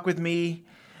Fire Walk with Me.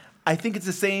 I think it's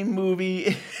the same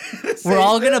movie. We're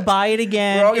all going to buy it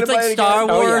again. It's like Star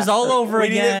Wars all over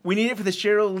again. We need it for the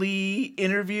Cheryl Lee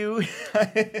interview.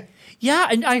 Yeah,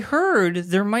 and I heard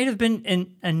there might have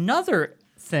been another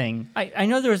thing. I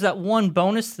know there was that one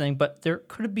bonus thing, but there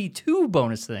could be two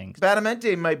bonus things.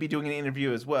 Badamente might be doing an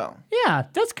interview as well. Yeah,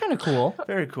 that's kind of cool.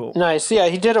 Very cool. Nice. Yeah,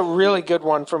 he did a really good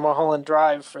one for Mulholland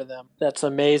Drive for them. That's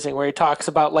amazing, where he talks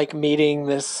about like meeting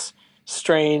this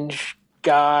strange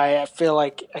guy. I feel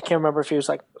like I can't remember if he was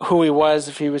like who he was,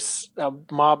 if he was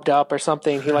mobbed up or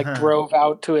something. He like drove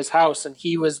out to his house, and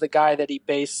he was the guy that he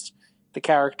based the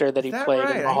character that he played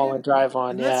in Mulholland Drive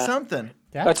on. That's something.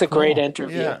 That's a great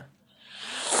interview. Yeah.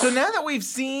 So now that we've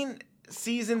seen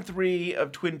season 3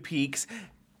 of Twin Peaks,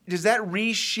 does that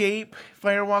reshape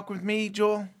Fire Walk with Me,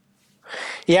 Joel?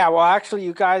 Yeah, well, actually,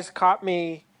 you guys caught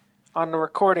me on the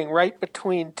recording right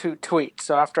between two tweets.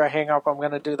 So after I hang up, I'm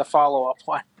going to do the follow-up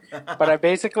one. But I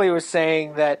basically was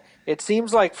saying that it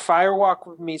seems like Fire Walk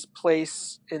with Me's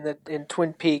place in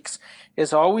Twin Peaks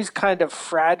is always kind of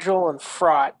fragile and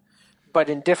fraught, but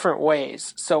in different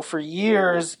ways. So for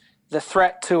years, the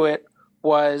threat to it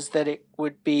was that it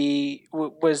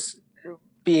was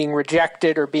being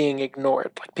rejected or being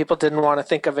ignored. Like people didn't want to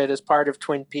think of it as part of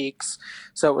Twin Peaks,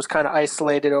 so it was kind of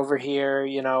isolated over here.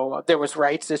 You know, there was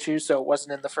rights issues, so it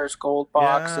wasn't in the first gold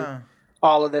box and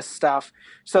all of this stuff.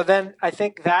 So then I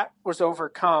think that was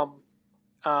overcome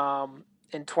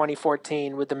in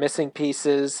 2014 with the missing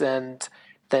pieces and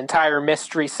the entire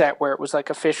mystery set where it was like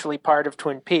officially part of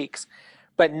Twin Peaks.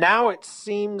 But now it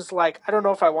seems like, I don't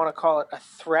know if I want to call it a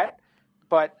threat,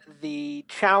 but the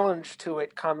challenge to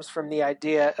it comes from the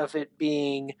idea of it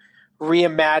being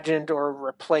reimagined or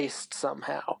replaced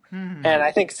somehow. And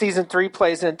I think season 3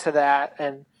 plays into that.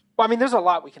 And well, I mean, there's a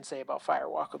lot we can say about Fire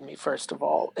Walk with Me, first of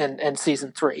all, and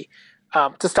season 3.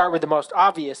 To start with the most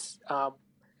obvious,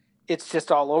 it's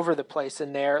just all over the place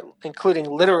in there, including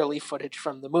literally footage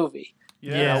from the movie.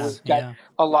 Yeah, we've got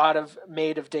a lot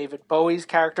made of David Bowie's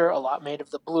character, a lot made of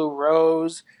the Blue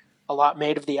Rose, a lot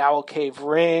made of the Owl Cave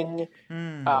Ring.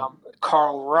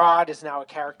 Carl Rodd is now a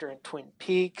character in Twin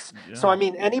Peaks. Yeah. So, I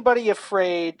mean, anybody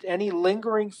afraid, any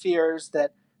lingering fears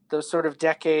that those sort of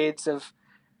decades of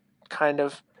kind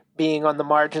of being on the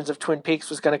margins of Twin Peaks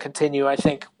was going to continue, I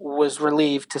think was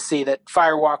relieved to see that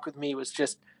Fire Walk with Me was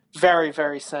just very,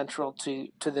 very central to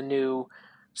the new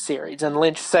series. And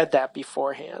Lynch said that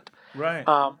beforehand. Right.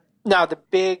 Now, the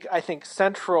big, I think,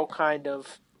 central kind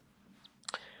of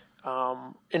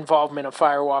involvement of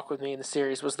Fire Walk with Me in the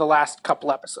series was the last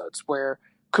couple episodes where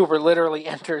Cooper literally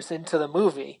enters into the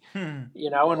movie, you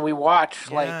know, and we watch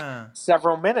like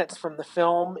several minutes from the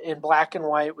film in black and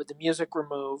white with the music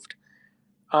removed,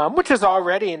 which is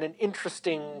already in an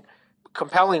interesting,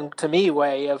 compelling to me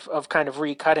way of kind of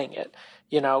recutting it,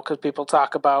 you know, because people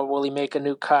talk about, will he make a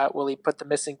new cut? Will he put the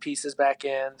missing pieces back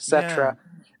in, etc.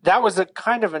 Yeah. That was a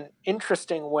kind of an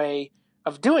interesting way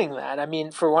of doing that. I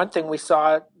mean, for one thing, we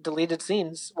saw deleted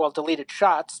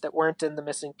shots that weren't in the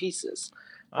missing pieces.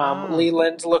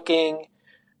 Leland looking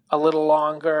a little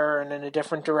longer and in a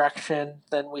different direction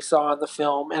than we saw in the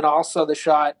film. And also the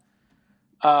shot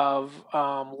of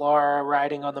Laura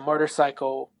riding on the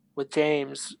motorcycle with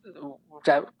James,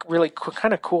 that really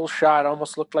kind of cool shot.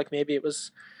 Almost looked like maybe it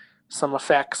was some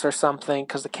effects or something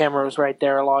because the camera was right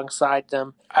there alongside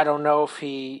them. I don't know if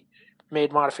he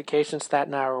made modifications to that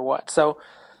now or what. So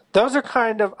those are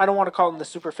kind of, I don't want to call them the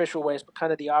superficial ways, but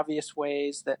kind of the obvious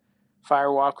ways that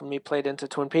Fire Walk with Me played into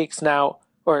Twin Peaks now,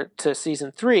 or to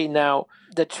season 3. Now,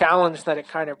 the challenge that it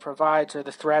kind of provides, or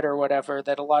the threat or whatever,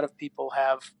 that a lot of people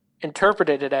have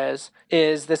interpreted it as,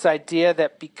 is this idea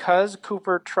that because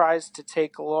Cooper tries to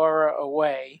take Laura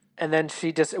away, and then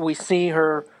we see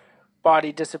her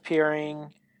body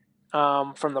disappearing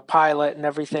from the pilot and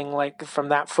everything like from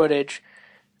that footage,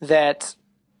 that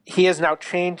he has now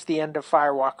changed the end of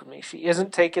Fire Walk with Me. She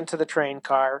isn't taken to the train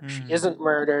car. She isn't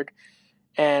murdered.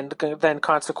 And then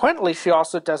consequently, she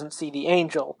also doesn't see the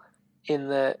angel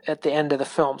at the end of the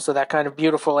film. So that kind of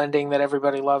beautiful ending that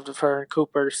everybody loved of her and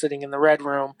Cooper sitting in the Red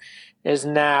Room is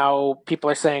now, people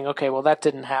are saying, okay, well, that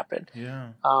didn't happen.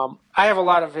 Yeah. I have a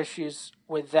lot of issues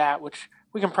with that, which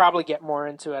we can probably get more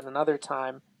into at another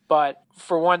time. But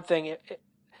for one thing,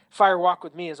 Fire Walk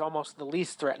with Me is almost the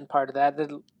least threatened part of that.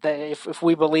 If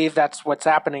we believe that's what's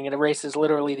happening, it erases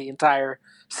literally the entire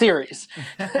series,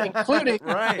 including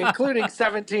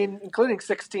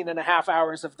 16 and a half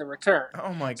hours of the return.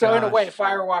 Oh my god! So in a way,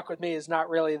 Fire Walk with Me is not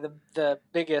really the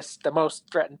most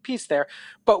threatened piece there,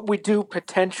 but we do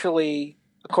potentially,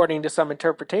 according to some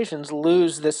interpretations,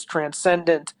 lose this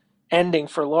transcendent ending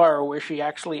for Laura where she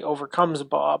actually overcomes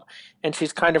Bob and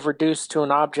she's kind of reduced to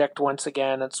an object once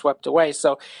again and swept away.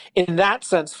 So in that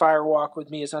sense, Fire Walk with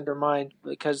Me is undermined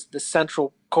because the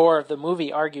central core of the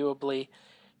movie arguably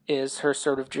is her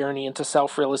sort of journey into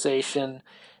self-realization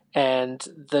and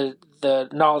the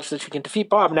knowledge that she can defeat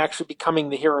Bob and actually becoming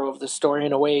the hero of the story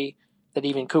in a way that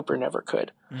even Cooper never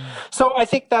could. So I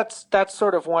think that's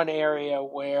sort of one area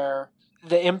where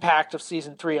the impact of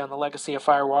season 3 on the legacy of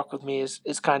Fire Walk with Me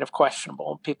is kind of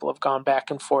questionable. People have gone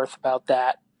back and forth about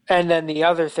that. And then the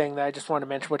other thing that I just want to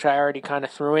mention, which I already kind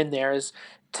of threw in there, is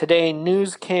today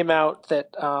news came out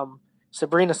that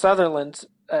Sabrina Sutherland,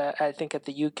 I think at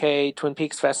the UK Twin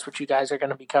Peaks Fest, which you guys are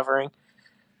going to be covering,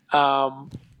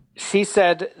 she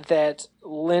said that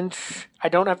Lynch, I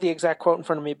don't have the exact quote in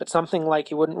front of me, but something like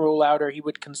he wouldn't rule out or he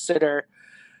would consider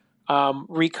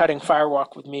recutting Fire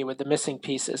Walk with Me with the missing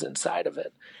pieces inside of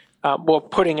it.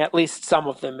 Putting at least some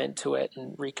of them into it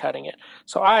and recutting it.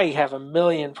 So I have a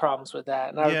million problems with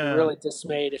that, and I would be really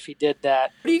dismayed if he did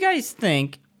that. What do you guys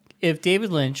think if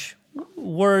David Lynch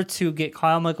were to get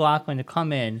Kyle MacLachlan to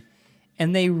come in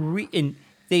and they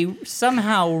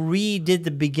somehow redid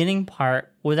the beginning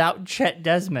part without Chet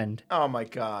Desmond? Oh my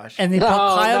gosh. And they put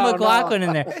Kyle MacLachlan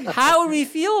in there. How would we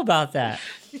feel about that?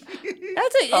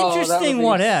 That's an interesting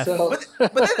what if.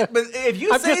 But if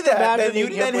you say that, then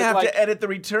you'd then have to edit the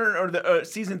return or the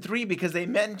season 3 because they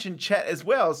mentioned Chet as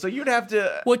well. So you'd have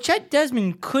to. Well, Chet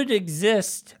Desmond could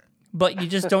exist, but you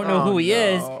just don't know who he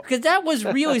is because that was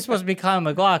really supposed to be Kyle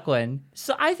MacLachlan.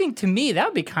 So I think to me that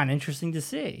would be kind of interesting to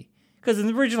see because in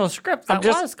the original script that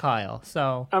was Kyle.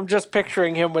 So I'm just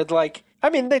picturing him with like. I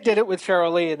mean, they did it with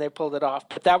Cheryl Lee and they pulled it off,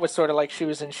 but that was sort of like she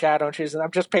was in shadow and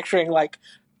I'm just picturing like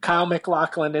Kyle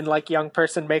MacLachlan in like young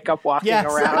person makeup walking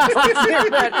around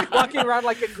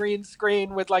like a green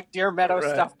screen with like Deer Meadow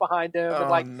stuff behind him and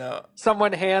like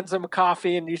someone hands him a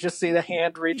coffee and you just see the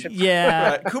hand reaching.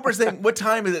 Cooper's saying, "What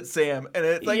time is it, Sam?" And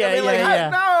it's like,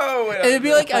 no. It'd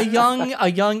be like a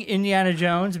young Indiana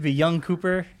Jones. It'd be young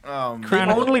Cooper.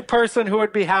 The only person who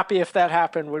would be happy if that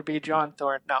happened would be John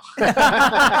Thorne. No,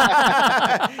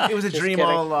 it was a dream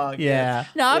all along.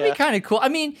 No, it'd be kind of cool. I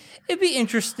mean, it'd be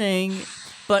interesting.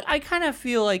 But I kind of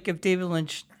feel like if David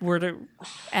Lynch were to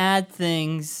add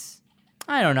things,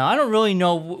 I don't know. I don't really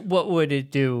know what would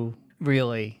it do.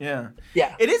 really. Yeah.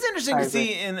 Yeah. It is interesting I to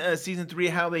see in season 3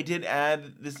 how they did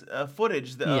add this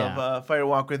footage of Fire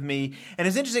Walk with Me. And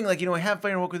it's interesting, like, I have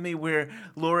Fire Walk with Me where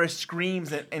Laura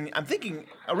screams, and I'm thinking,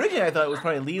 originally I thought it was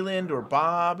probably Leland or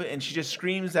Bob, and she just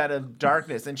screams out of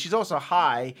darkness. And she's also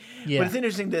high. Yeah. But it's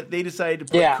interesting that they decided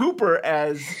to put Cooper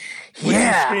as what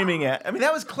she's screaming at. I mean,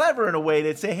 that was clever in a way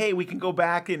to say, hey, we can go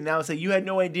back and now say, you had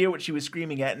no idea what she was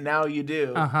screaming at, and now you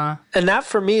do. Uh-huh. And that,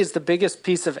 for me, is the biggest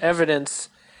piece of evidence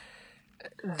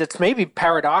that's maybe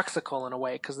paradoxical in a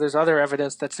way, because there's other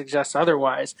evidence that suggests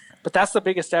otherwise. But that's the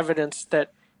biggest evidence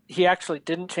that he actually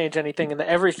didn't change anything, and that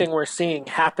everything we're seeing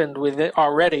happened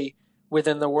already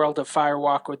within the world of Fire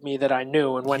Walk with Me that I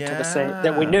knew and went to the same,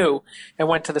 that we knew and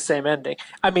went to the same ending.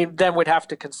 I mean, then we'd have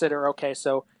to consider, okay,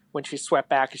 so when she swept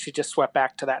back, she just swept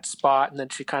back to that spot, and then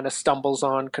she kind of stumbles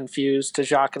on, confused, to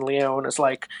Jacques and Leo, and is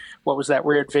like, what was that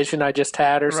weird vision I just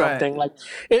had, or something? Like,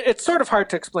 it's sort of hard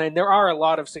to explain. There are a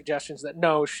lot of suggestions that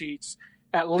no, she's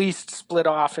at least split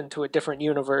off into a different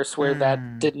universe where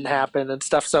that didn't happen and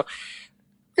stuff. So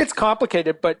it's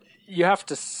complicated, but you have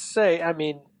to say, I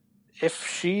mean, if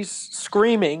she's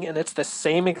screaming and it's the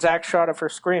same exact shot of her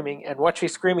screaming, and what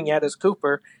she's screaming at is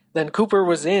Cooper, then Cooper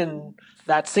was in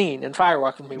that scene in Fire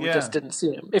Walk with Me. We just didn't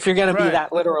see him. If you're going to be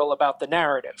that literal about the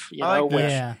narrative,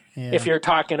 if you're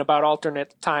talking about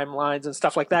alternate timelines and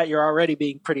stuff like that, you're already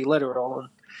being pretty literal. And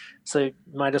so you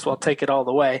might as well take it all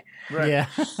the way. Right. Yeah.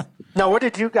 Now, what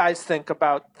did you guys think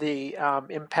about the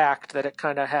impact that it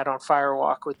kind of had on Fire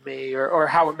Walk with Me, or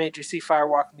how it made you see Fire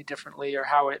Walk with Me differently, or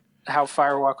how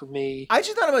Fire Walk with Me? I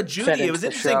just thought about Judy. It was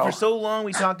interesting. For so long,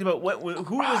 we talked about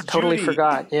who was totally Judy.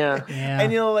 Forgot. Yeah.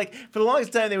 And like for the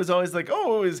longest time, there was always like,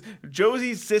 oh, it was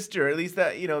Josie's sister. At least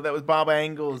that that was Bob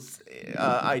Engel's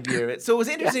idea of it. So it was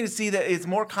interesting to see that it's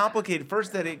more complicated.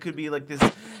 First, that it could be like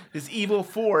this evil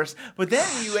force, but then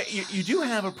you do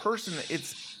have a person.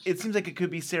 It seems like it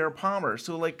could be Sarah Palmer.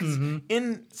 So like 'cause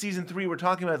in season 3, we're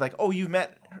talking about like, oh, you've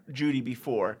met Judy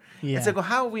before. Yeah. It's like, well,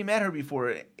 how have we met her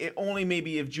before? It only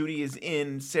maybe if Judy is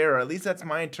in Sarah. At least that's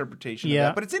my interpretation of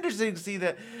that. But it's interesting to see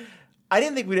that. I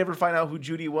didn't think we'd ever find out who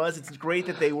Judy was. It's great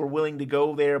that they were willing to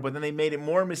go there, but then they made it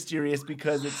more mysterious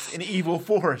because it's an evil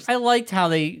force. I liked how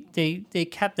they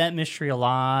kept that mystery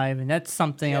alive, and that's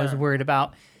something I was worried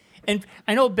about. And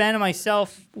I know Ben and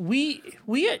myself,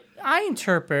 I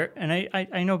interpret, and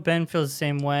I know Ben feels the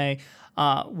same way.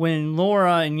 When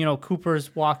Laura and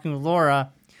Cooper's walking with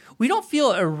Laura, we don't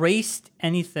feel erased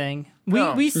anything.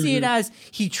 We see it as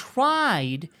he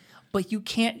tried, but you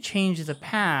can't change the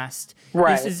past.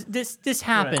 Right. This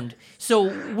happened. Right.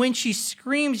 So when she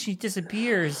screams, she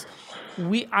disappears.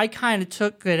 I kind of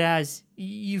took it as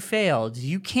you failed.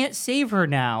 You can't save her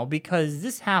now because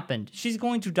this happened. She's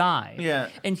going to die. Yeah.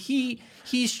 And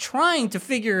he's trying to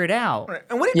figure it out. Right.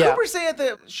 And what did Cooper say at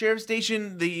the sheriff's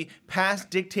station? The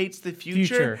past dictates the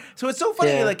future. So it's so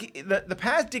funny. Like the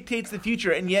past dictates the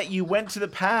future, and yet you went to the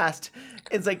past.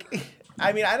 It's like,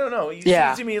 I mean, I don't know. It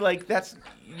seems to me like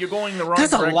you're going the wrong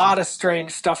direction. There's a lot of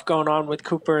strange stuff going on with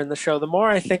Cooper in the show. The more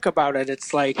I think about it,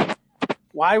 it's like,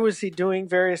 why was he doing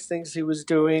various things he was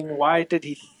doing? Why did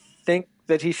he think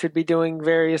that he should be doing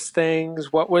various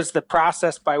things? What was the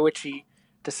process by which he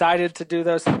decided to do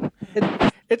those?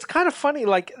 It's kind of funny.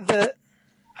 Like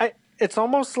it's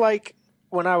almost like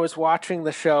when I was watching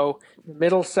the show, the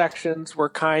middle sections were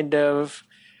kind of,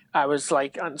 I was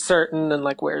like uncertain and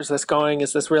like, where's this going?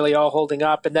 Is this really all holding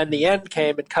up? And then the end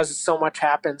came, and because so much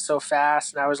happened so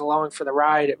fast and I was along for the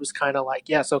ride, it was kind of like,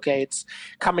 yes, okay, it's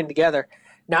coming together.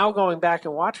 Now going back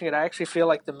and watching it, I actually feel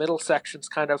like the middle sections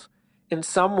kind of, in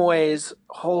some ways,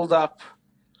 hold up,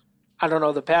 I don't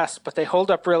know the best, but they hold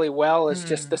up really well as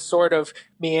just this sort of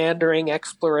meandering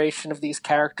exploration of these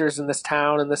characters in this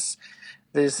town and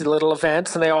these little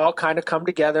events, and they all kind of come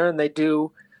together, and they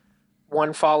do,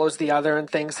 one follows the other, and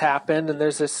things happen, and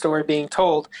there's this story being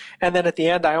told. And then at the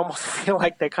end, I almost feel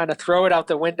like they kind of throw it out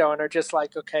the window and are just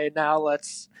like, okay, now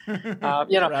let's, so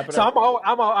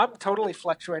I'm totally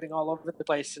fluctuating all over the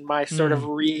place in my sort of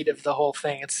read of the whole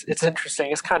thing. It's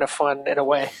interesting. It's kind of fun in a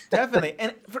way. Definitely.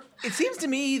 And it seems to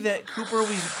me that Cooper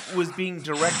was being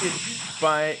directed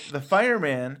by the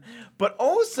fireman, but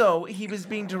also he was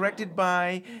being directed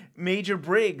by Major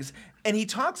Briggs. And he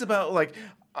talks about like,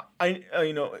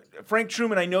 Frank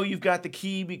Truman, I know you've got the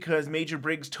key because Major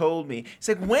Briggs told me. It's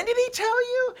like, when did he tell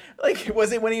you? Like,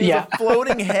 was it when he was a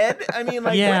floating head? I mean,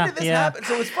 like, when did this happen?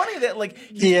 So it's funny that, like,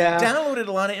 he downloaded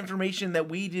a lot of information that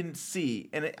we didn't see.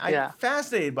 And I'm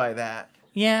fascinated by that.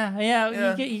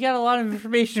 Yeah. You got a lot of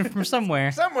information from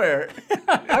somewhere.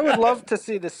 I would love to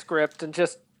see the script and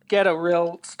just get a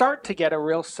real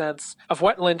sense of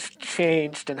what Lynch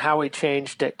changed and how he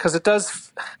changed it. Because it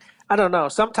does... I don't know.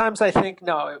 Sometimes I think,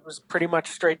 no, it was pretty much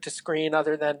straight to screen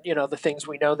other than, the things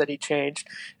we know that he changed.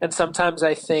 And sometimes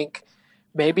I think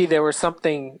maybe there was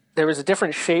a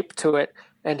different shape to it,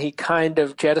 and he kind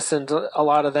of jettisoned a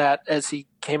lot of that as he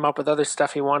came up with other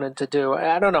stuff he wanted to do.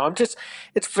 I don't know.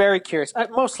 It's very curious. I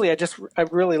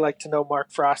really like to know Mark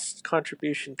Frost's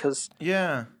contribution because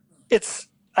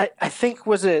I think who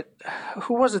was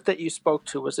it that you spoke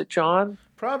to? Was it John?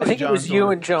 Probably. I think John it was you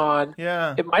and John.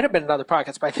 Yeah. It might have been another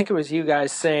podcast, but I think it was you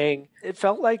guys saying it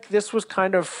felt like this was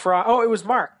kind of it was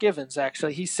Mark Givens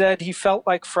actually. He said he felt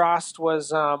like Frost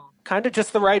was kind of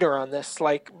just the writer on this,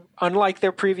 like unlike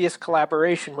their previous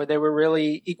collaboration where they were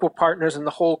really equal partners in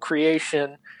the whole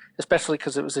creation, especially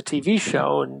because it was a TV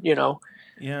show and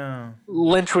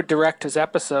Lynch would direct his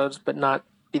episodes but not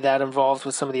be that involved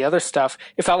with some of the other stuff.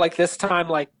 It felt like this time,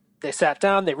 like they sat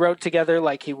down, they wrote together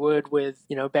like he would with,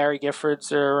 Barry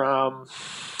Giffords or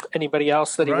anybody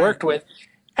else that he worked with.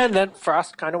 And then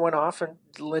Frost kind of went off and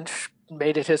Lynch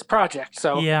made it his project.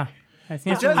 So yeah, I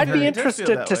think I'd be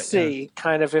interested to see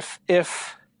kind of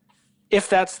if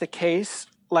that's the case,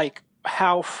 like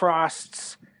how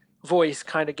Frost's voice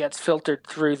kind of gets filtered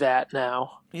through that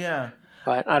now. Yeah.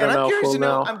 But I don't know if we'll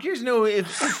know. I'm curious to know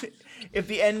if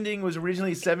the ending was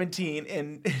originally 17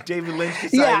 and David Lynch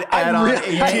decided to add on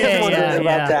 18.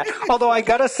 About that. Although I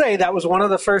gotta say that was one of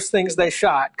the first things they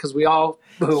shot because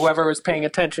whoever was paying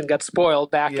attention got spoiled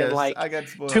back in like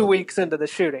 2 weeks into the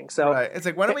shooting. So it's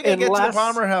like, when are we gonna get to the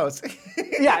Palmer house?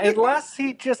 Unless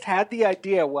he just had the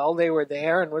idea while they were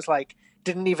there and was like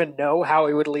didn't even know how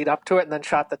he would lead up to it and then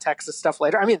shot the Texas stuff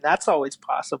later. I mean, that's always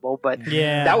possible, but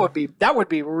that would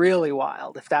be really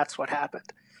wild if that's what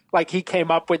happened. Like he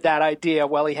came up with that idea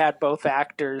while he had both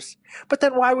actors. But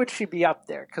then why would she be up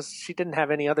there? Because she didn't have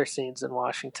any other scenes in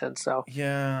Washington. So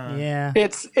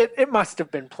it must have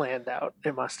been planned out.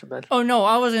 It must have been. Oh no,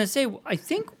 I was gonna say I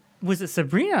think was it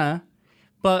Sabrina,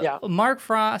 but Mark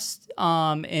Frost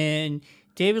and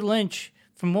David Lynch,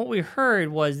 from what we heard,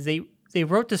 was they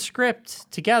wrote the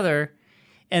script together,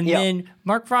 and then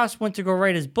Mark Frost went to go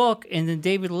write his book, and then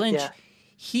David Lynch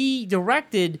he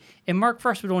directed, and Mark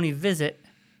Frost would only visit.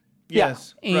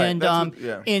 Yes, and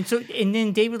and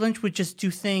then David Lynch would just do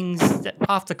things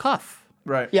off the cuff.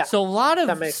 Right. Yeah. So a lot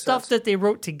of stuff that they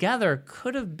wrote together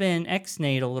could have been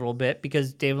ex-nayed a little bit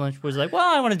because David Lynch was like,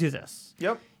 "Well, I want to do this."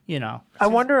 Yep. I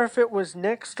wonder if it was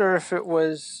nixed or if it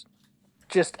was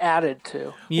just added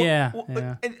to.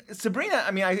 And Sabrina,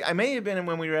 I mean, I may have been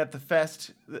when we were at the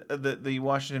fest, the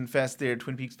Washington Fest there,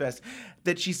 Twin Peaks Fest,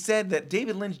 that she said that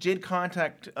David Lynch did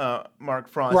contact Mark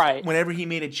Frost whenever he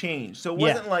made a change. So it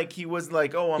wasn't like he was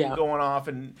like, oh, I'm going off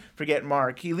and forget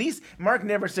Mark. At least Mark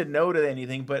never said no to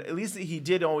anything, but at least he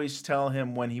did always tell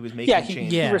him when he was making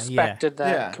changes. He respected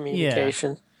that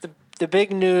communication. The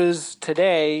big news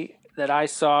today that I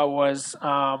saw was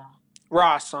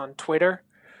Ross on Twitter,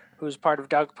 who's part of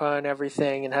DUGPA and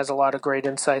everything and has a lot of great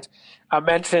insights,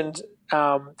 mentioned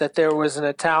that there was an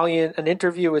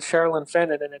interview with Sherilyn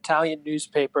Fenn in an Italian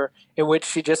newspaper in which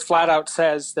she just flat out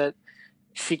says that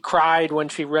she cried when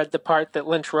she read the part that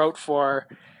Lynch wrote for her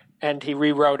and he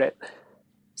rewrote it.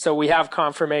 So we have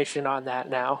confirmation on that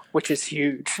now, which is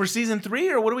huge. For season 3,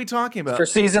 or what are we talking about? For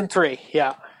season 3,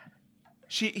 yeah.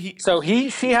 She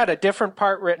had a different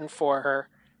part written for her.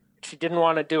 She didn't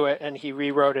want to do it, and he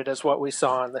rewrote it as what we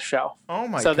saw on the show. Oh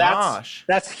my gosh.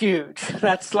 That's huge.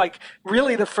 That's like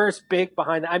really the first big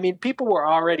behind that. I mean, people were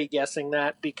already guessing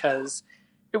that because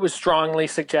it was strongly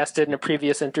suggested in a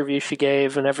previous interview she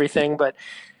gave and everything, but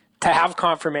to have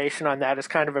confirmation on that is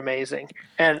kind of amazing.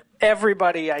 And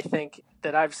everybody, I think,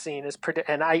 that I've seen is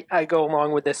and I go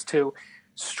along with this too,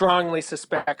 strongly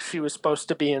suspect she was supposed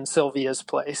to be in Sylvia's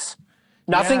place.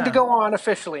 Nothing to go on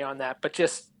officially on that, but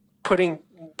just putting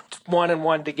one and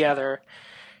one together,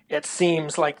 it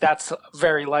seems like that's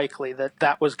very likely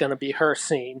that was going to be her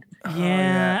scene.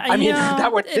 Yeah, I mean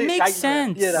that would makes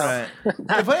sense. The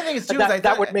funny thing is too,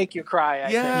 that would make you cry.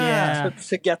 I think,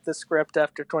 to get the script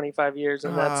after 25 years,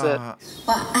 and that's it.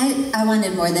 Well, I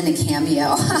wanted more than a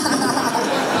cameo.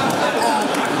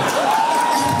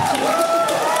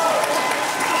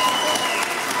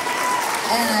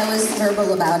 And I was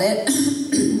verbal about it.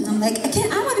 I'm like,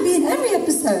 I want to be in every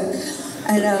episode.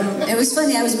 And it was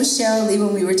funny. I was with Cheryl Lee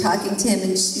when we were talking to him,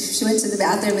 and she went to the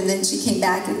bathroom, and then she came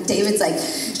back, and David's like,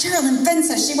 Sherilyn Fenn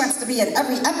says she wants to be in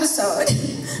every episode.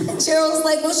 And Cheryl's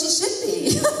like, well, she should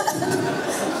be.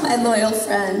 My loyal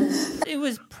friend. It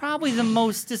was probably the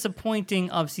most disappointing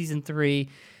of season 3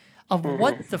 of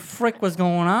what the frick was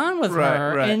going on with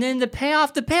her. Right. And then the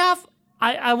payoff,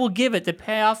 I will give it. The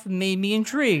payoff made me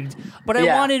intrigued, but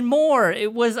I wanted more.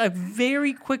 It was a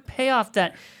very quick payoff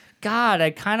that God, I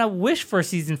kind of wish for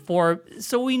season 4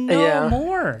 so we know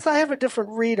more. So I have a different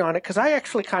read on it because I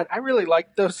actually I really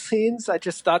liked those scenes. I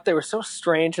just thought they were so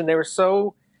strange and they were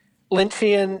so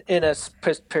Lynchian in a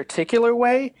particular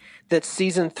way that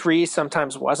season 3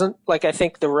 sometimes wasn't. Like, I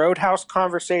think the Roadhouse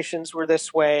conversations were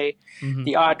this way,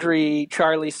 the Audrey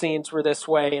Charlie scenes were this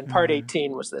way, and part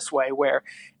 18 was this way, where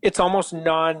it's almost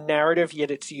non-narrative, yet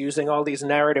it's using all these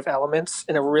narrative elements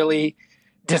in a really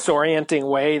disorienting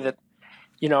way that,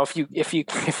 you know, if you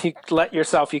let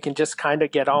yourself, you can just kind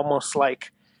of get almost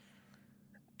like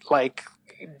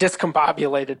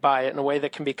discombobulated by it in a way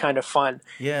that can be kind of fun.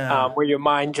 Yeah. Where your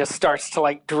mind just starts to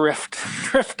like drift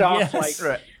off. Yes.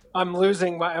 Like, I'm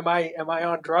losing my. Am I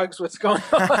on drugs? What's going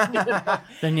on?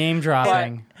 The name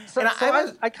dropping.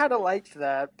 I kind of liked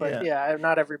that, but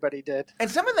not everybody did. And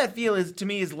some of that feel to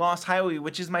me is Lost Highway,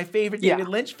 which is my favorite David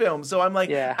Lynch film. So I'm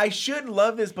like, I should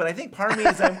love this, but I think part of me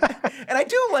is and I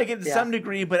do like it to some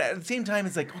degree, but at the same time,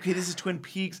 it's like, okay, this is Twin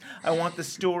Peaks. I want the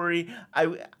story.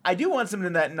 I do want some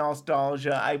of that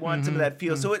nostalgia. I want some of that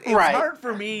feel. So it's hard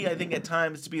for me, I think, at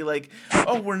times to be like,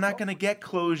 oh, we're not gonna get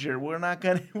closure.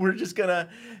 We're just gonna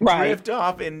drift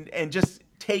off and just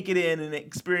take it in and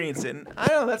experience it. And I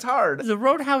don't know, that's hard. The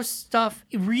Roadhouse stuff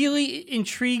really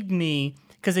intrigued me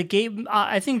because it gave,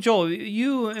 I think, Joel,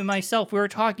 you and myself, we were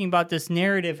talking about this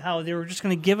narrative, how they were just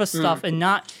going to give us stuff and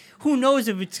not, who knows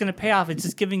if it's going to pay off. It's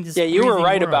just giving this you were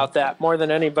right world. about that more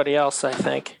than anybody else, I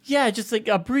think. Yeah, just like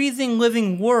a breathing,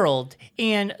 living world.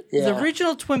 And the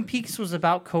original Twin Peaks was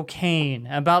about cocaine,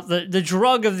 about the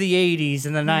drug of the 80s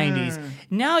and the 90s.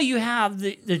 Now you have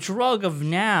the drug of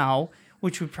now,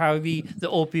 which would probably be the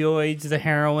opioids, the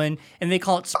heroin, and they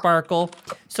call it sparkle.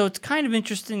 So it's kind of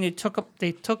interesting. They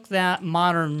took that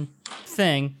modern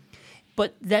thing,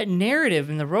 but that narrative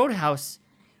in the Roadhouse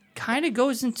kind of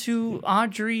goes into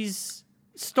Audrey's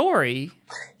story.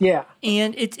 Yeah.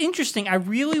 And it's interesting. I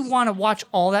really want to watch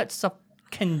all that stuff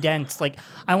condensed. Like,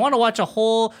 I want to watch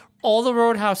all the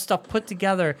Roadhouse stuff put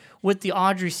together with the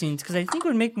Audrey scenes because I think it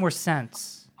would make more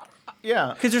sense.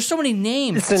 Yeah. Because there's so many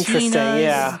names. It's interesting,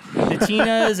 The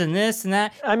Tinas and this and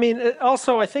that. I mean,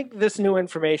 also, I think this new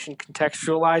information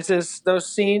contextualizes those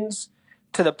scenes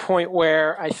to the point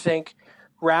where I think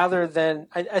rather than...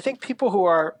 I think people who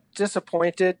are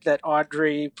disappointed that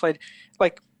Audrey played...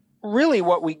 Like, really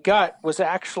what we got was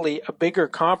actually a bigger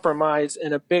compromise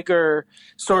and a bigger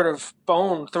sort of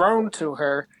bone thrown to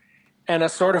her and a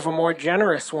sort of a more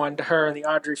generous one to her and the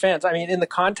Audrey fans. I mean, in the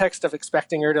context of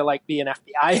expecting her to like be an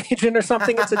FBI agent or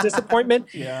something, it's a disappointment.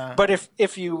 But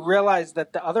if you realize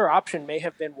that the other option may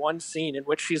have been one scene in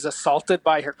which she's assaulted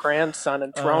by her grandson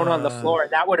and thrown on the floor,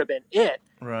 and that would have been it.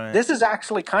 Right. This is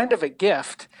actually kind of a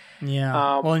gift.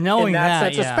 Yeah. Well, knowing in that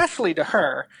that, sense, especially to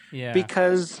her,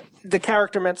 because the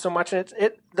character meant so much. And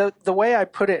the way I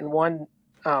put it in one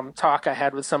talk I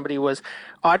had with somebody was,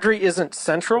 Audrey isn't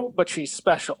central, but she's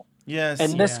special. Yes.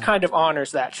 And this kind of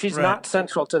honors that. She's not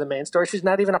central to the main story. She's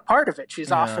not even a part of it.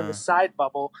 She's off in the side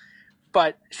bubble,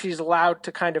 but she's allowed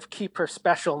to kind of keep her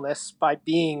specialness by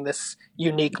being this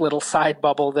unique little side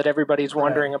bubble that everybody's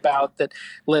wondering about that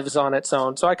lives on its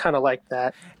own. So I kind of like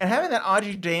that. And having that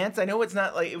Audrey dance, I know it's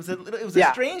not like it was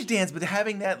a strange dance, but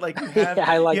having that like you have,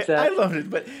 I like that. I loved it,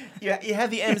 but you have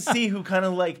the MC who kind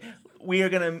of like we're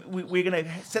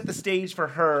gonna set the stage for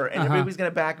her, and everybody's gonna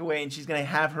back away, and she's gonna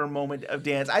have her moment of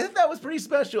dance. I think that was pretty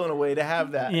special in a way to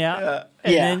have that.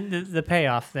 And then the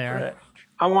payoff there. Right.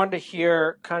 I wanted to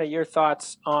hear kind of your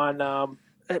thoughts on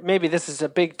maybe this is a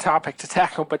big topic to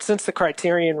tackle, but since the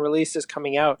Criterion release is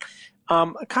coming out,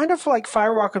 kind of like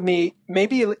Firewalk with Me,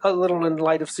 maybe a little in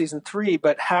light of season 3,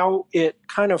 but how it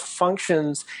kind of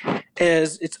functions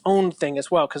as its own thing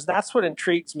as well, because that's what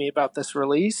intrigues me about this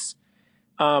release.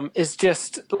 Is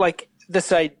just like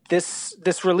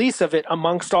this release of it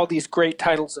amongst all these great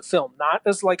titles of film, not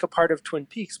as like a part of Twin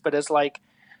Peaks, but as like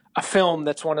a film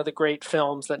that's one of the great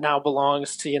films that now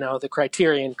belongs to, the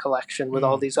Criterion collection with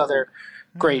all these other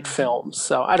great films.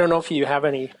 So I don't know if you have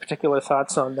any particular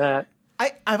thoughts on that.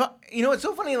 I've it's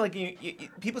so funny. Like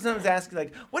people sometimes ask,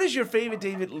 like, what is your favorite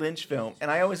David Lynch film?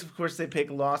 And I always, of course, say pick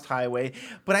Lost Highway.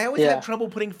 But I always have trouble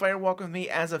putting Firewalk with Me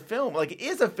as a film. Like, it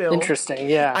is a film. Interesting,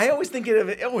 yeah. I always think of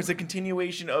it as a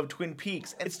continuation of Twin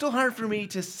Peaks, and it's still hard for me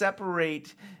to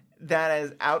separate that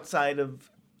as outside of.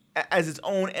 As its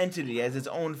own entity, as its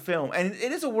own film, and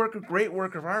it is a great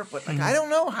work of art. But like, I don't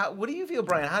know what do you feel,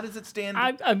 Brian? How does it stand?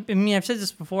 I mean, I've said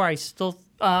this before. I still,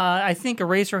 I think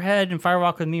Eraserhead and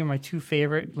Firewalk with Me are my two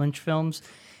favorite Lynch films,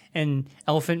 and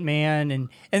Elephant Man,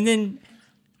 and then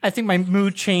I think my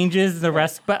mood changes the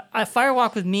rest. But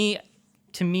Firewalk with Me,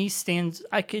 to me, stands.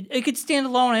 It could stand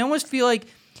alone. I almost feel like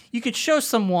you could show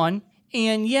someone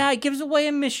And yeah, it gives away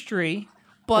a mystery,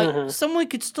 but someone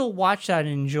could still watch that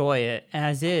and enjoy it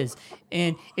as is.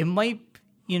 And it might,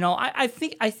 I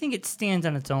think it stands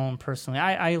on its own personally.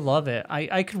 I love it.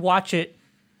 I could watch it.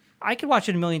 I could watch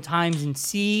it a million times and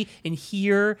see and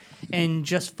hear and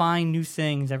just find new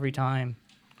things every time.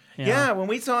 Yeah, when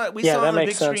we saw it, saw it on the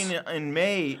big screen in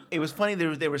May. It was funny.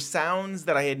 There were sounds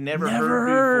that I had never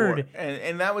heard before,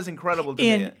 and that was incredible to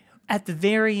me. At the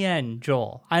very end,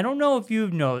 Joel, I don't know if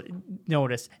you've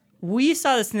noticed. We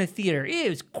saw this in the theater. It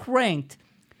was cranked.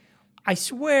 I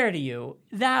swear to you,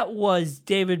 that was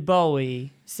David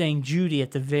Bowie saying Judy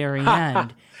at the very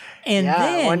end. And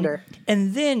I wonder.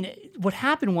 And then what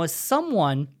happened was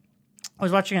someone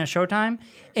was watching on Showtime,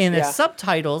 and the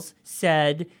subtitles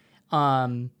said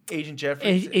Agent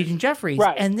Jeffries. Agent Jeffries.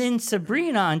 Right. And then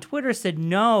Sabrina on Twitter said,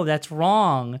 no, that's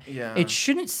wrong. Yeah. It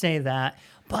shouldn't say that.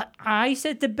 But I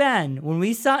said to Ben, when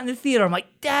we saw it in the theater, I'm like,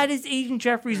 that is Agent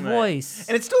Jeffries' voice.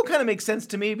 And it still kind of makes sense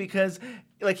to me because,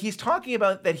 like, he's talking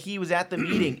about that he was at the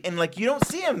meeting, and, like, you don't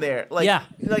see him there. Like,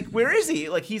 like, where is he?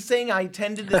 Like, he's saying, I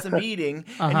attended this meeting,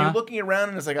 and you're looking around,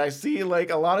 and it's like, I see,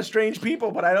 like, a lot of strange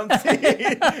people, but I don't see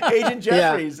Agent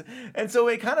Jeffries. Yeah. And so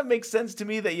it kind of makes sense to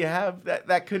me that you have,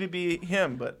 that could be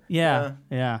him, but... Yeah.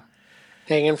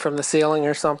 Hanging from the ceiling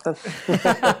or something.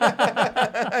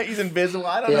 He's invisible.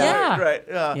 I don't know. Right.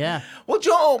 Yeah. Well,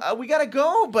 Joel, we got to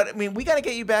go, but I mean, we got to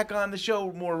get you back on the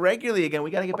show more regularly again.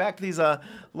 We got to get back to these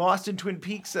Lost in Twin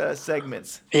Peaks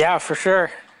segments. Yeah, for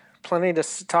sure. Plenty to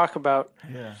talk about.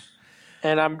 Yeah.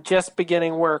 And I'm just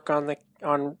beginning work on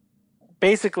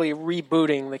basically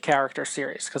rebooting the character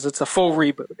series because it's a full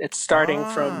reboot. It's starting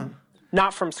from...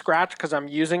 Not from scratch because I'm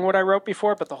using what I wrote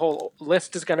before, but the whole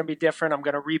list is going to be different. I'm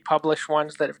going to republish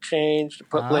ones that have changed,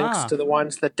 put links to the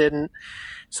ones that didn't.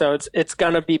 So it's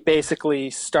going to be basically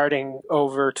starting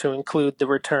over to include the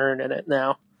return in it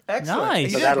now. Excellent.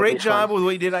 Nice. You did a great job with what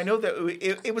you did. I know that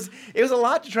it was a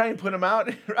lot to try and put them out.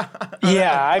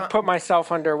 I put myself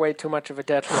under way too much of a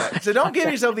deadline. So don't give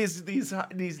yourself these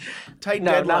tight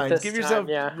deadlines. Give yourself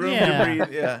room to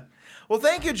breathe. Yeah. Well,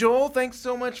 thank you, Joel. Thanks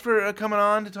so much for coming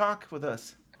on to talk with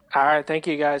us. All right. Thank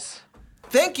you, guys.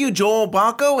 Thank you, Joel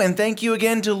Bacco, and thank you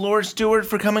again to Lord Stewart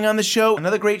for coming on the show.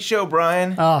 Another great show,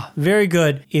 Brian. Oh, very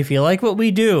good. If you like what we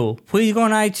do, please go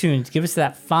on iTunes. Give us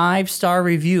that 5-star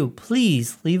review.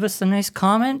 Please leave us a nice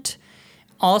comment.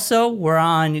 Also, we're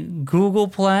on Google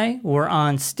Play. We're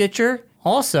on Stitcher.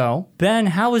 Also, Ben,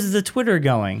 how is the Twitter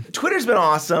going? Twitter's been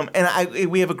awesome, and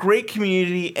we have a great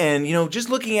community, and, just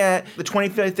looking at the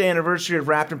 25th anniversary of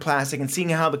Wrapped in Plastic and seeing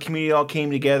how the community all came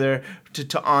together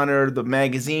to honor the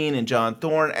magazine and John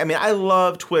Thorne. I mean, I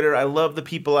love Twitter. I love the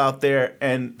people out there,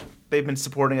 and they've been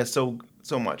supporting us so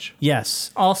much.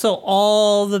 Yes. Also,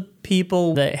 all the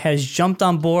people that has jumped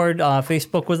on board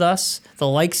Facebook with us, the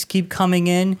likes keep coming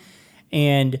in,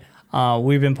 and...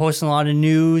 we've been posting a lot of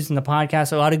news and the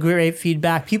podcast, a lot of great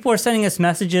feedback. People are sending us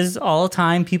messages all the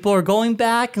time. People are going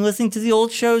back and listening to the old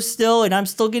shows still, and I'm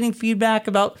still getting feedback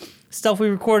about stuff we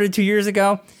recorded 2 years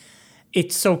ago.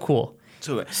 It's so cool.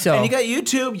 So, and you got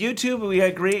YouTube. We got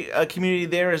a great community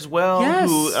there as well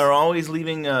who are always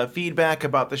leaving feedback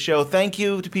about the show. Thank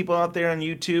you to people out there on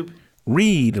YouTube.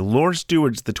 Read Laura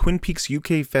Stewart's The Twin Peaks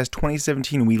UK Fest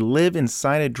 2017 We Live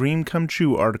Inside a Dream Come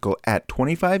True article at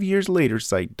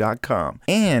 25yearslatersite.com.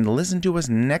 And listen to us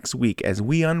next week as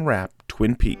we unwrap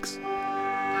Twin Peaks.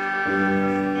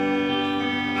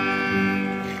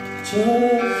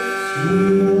 Just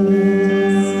you.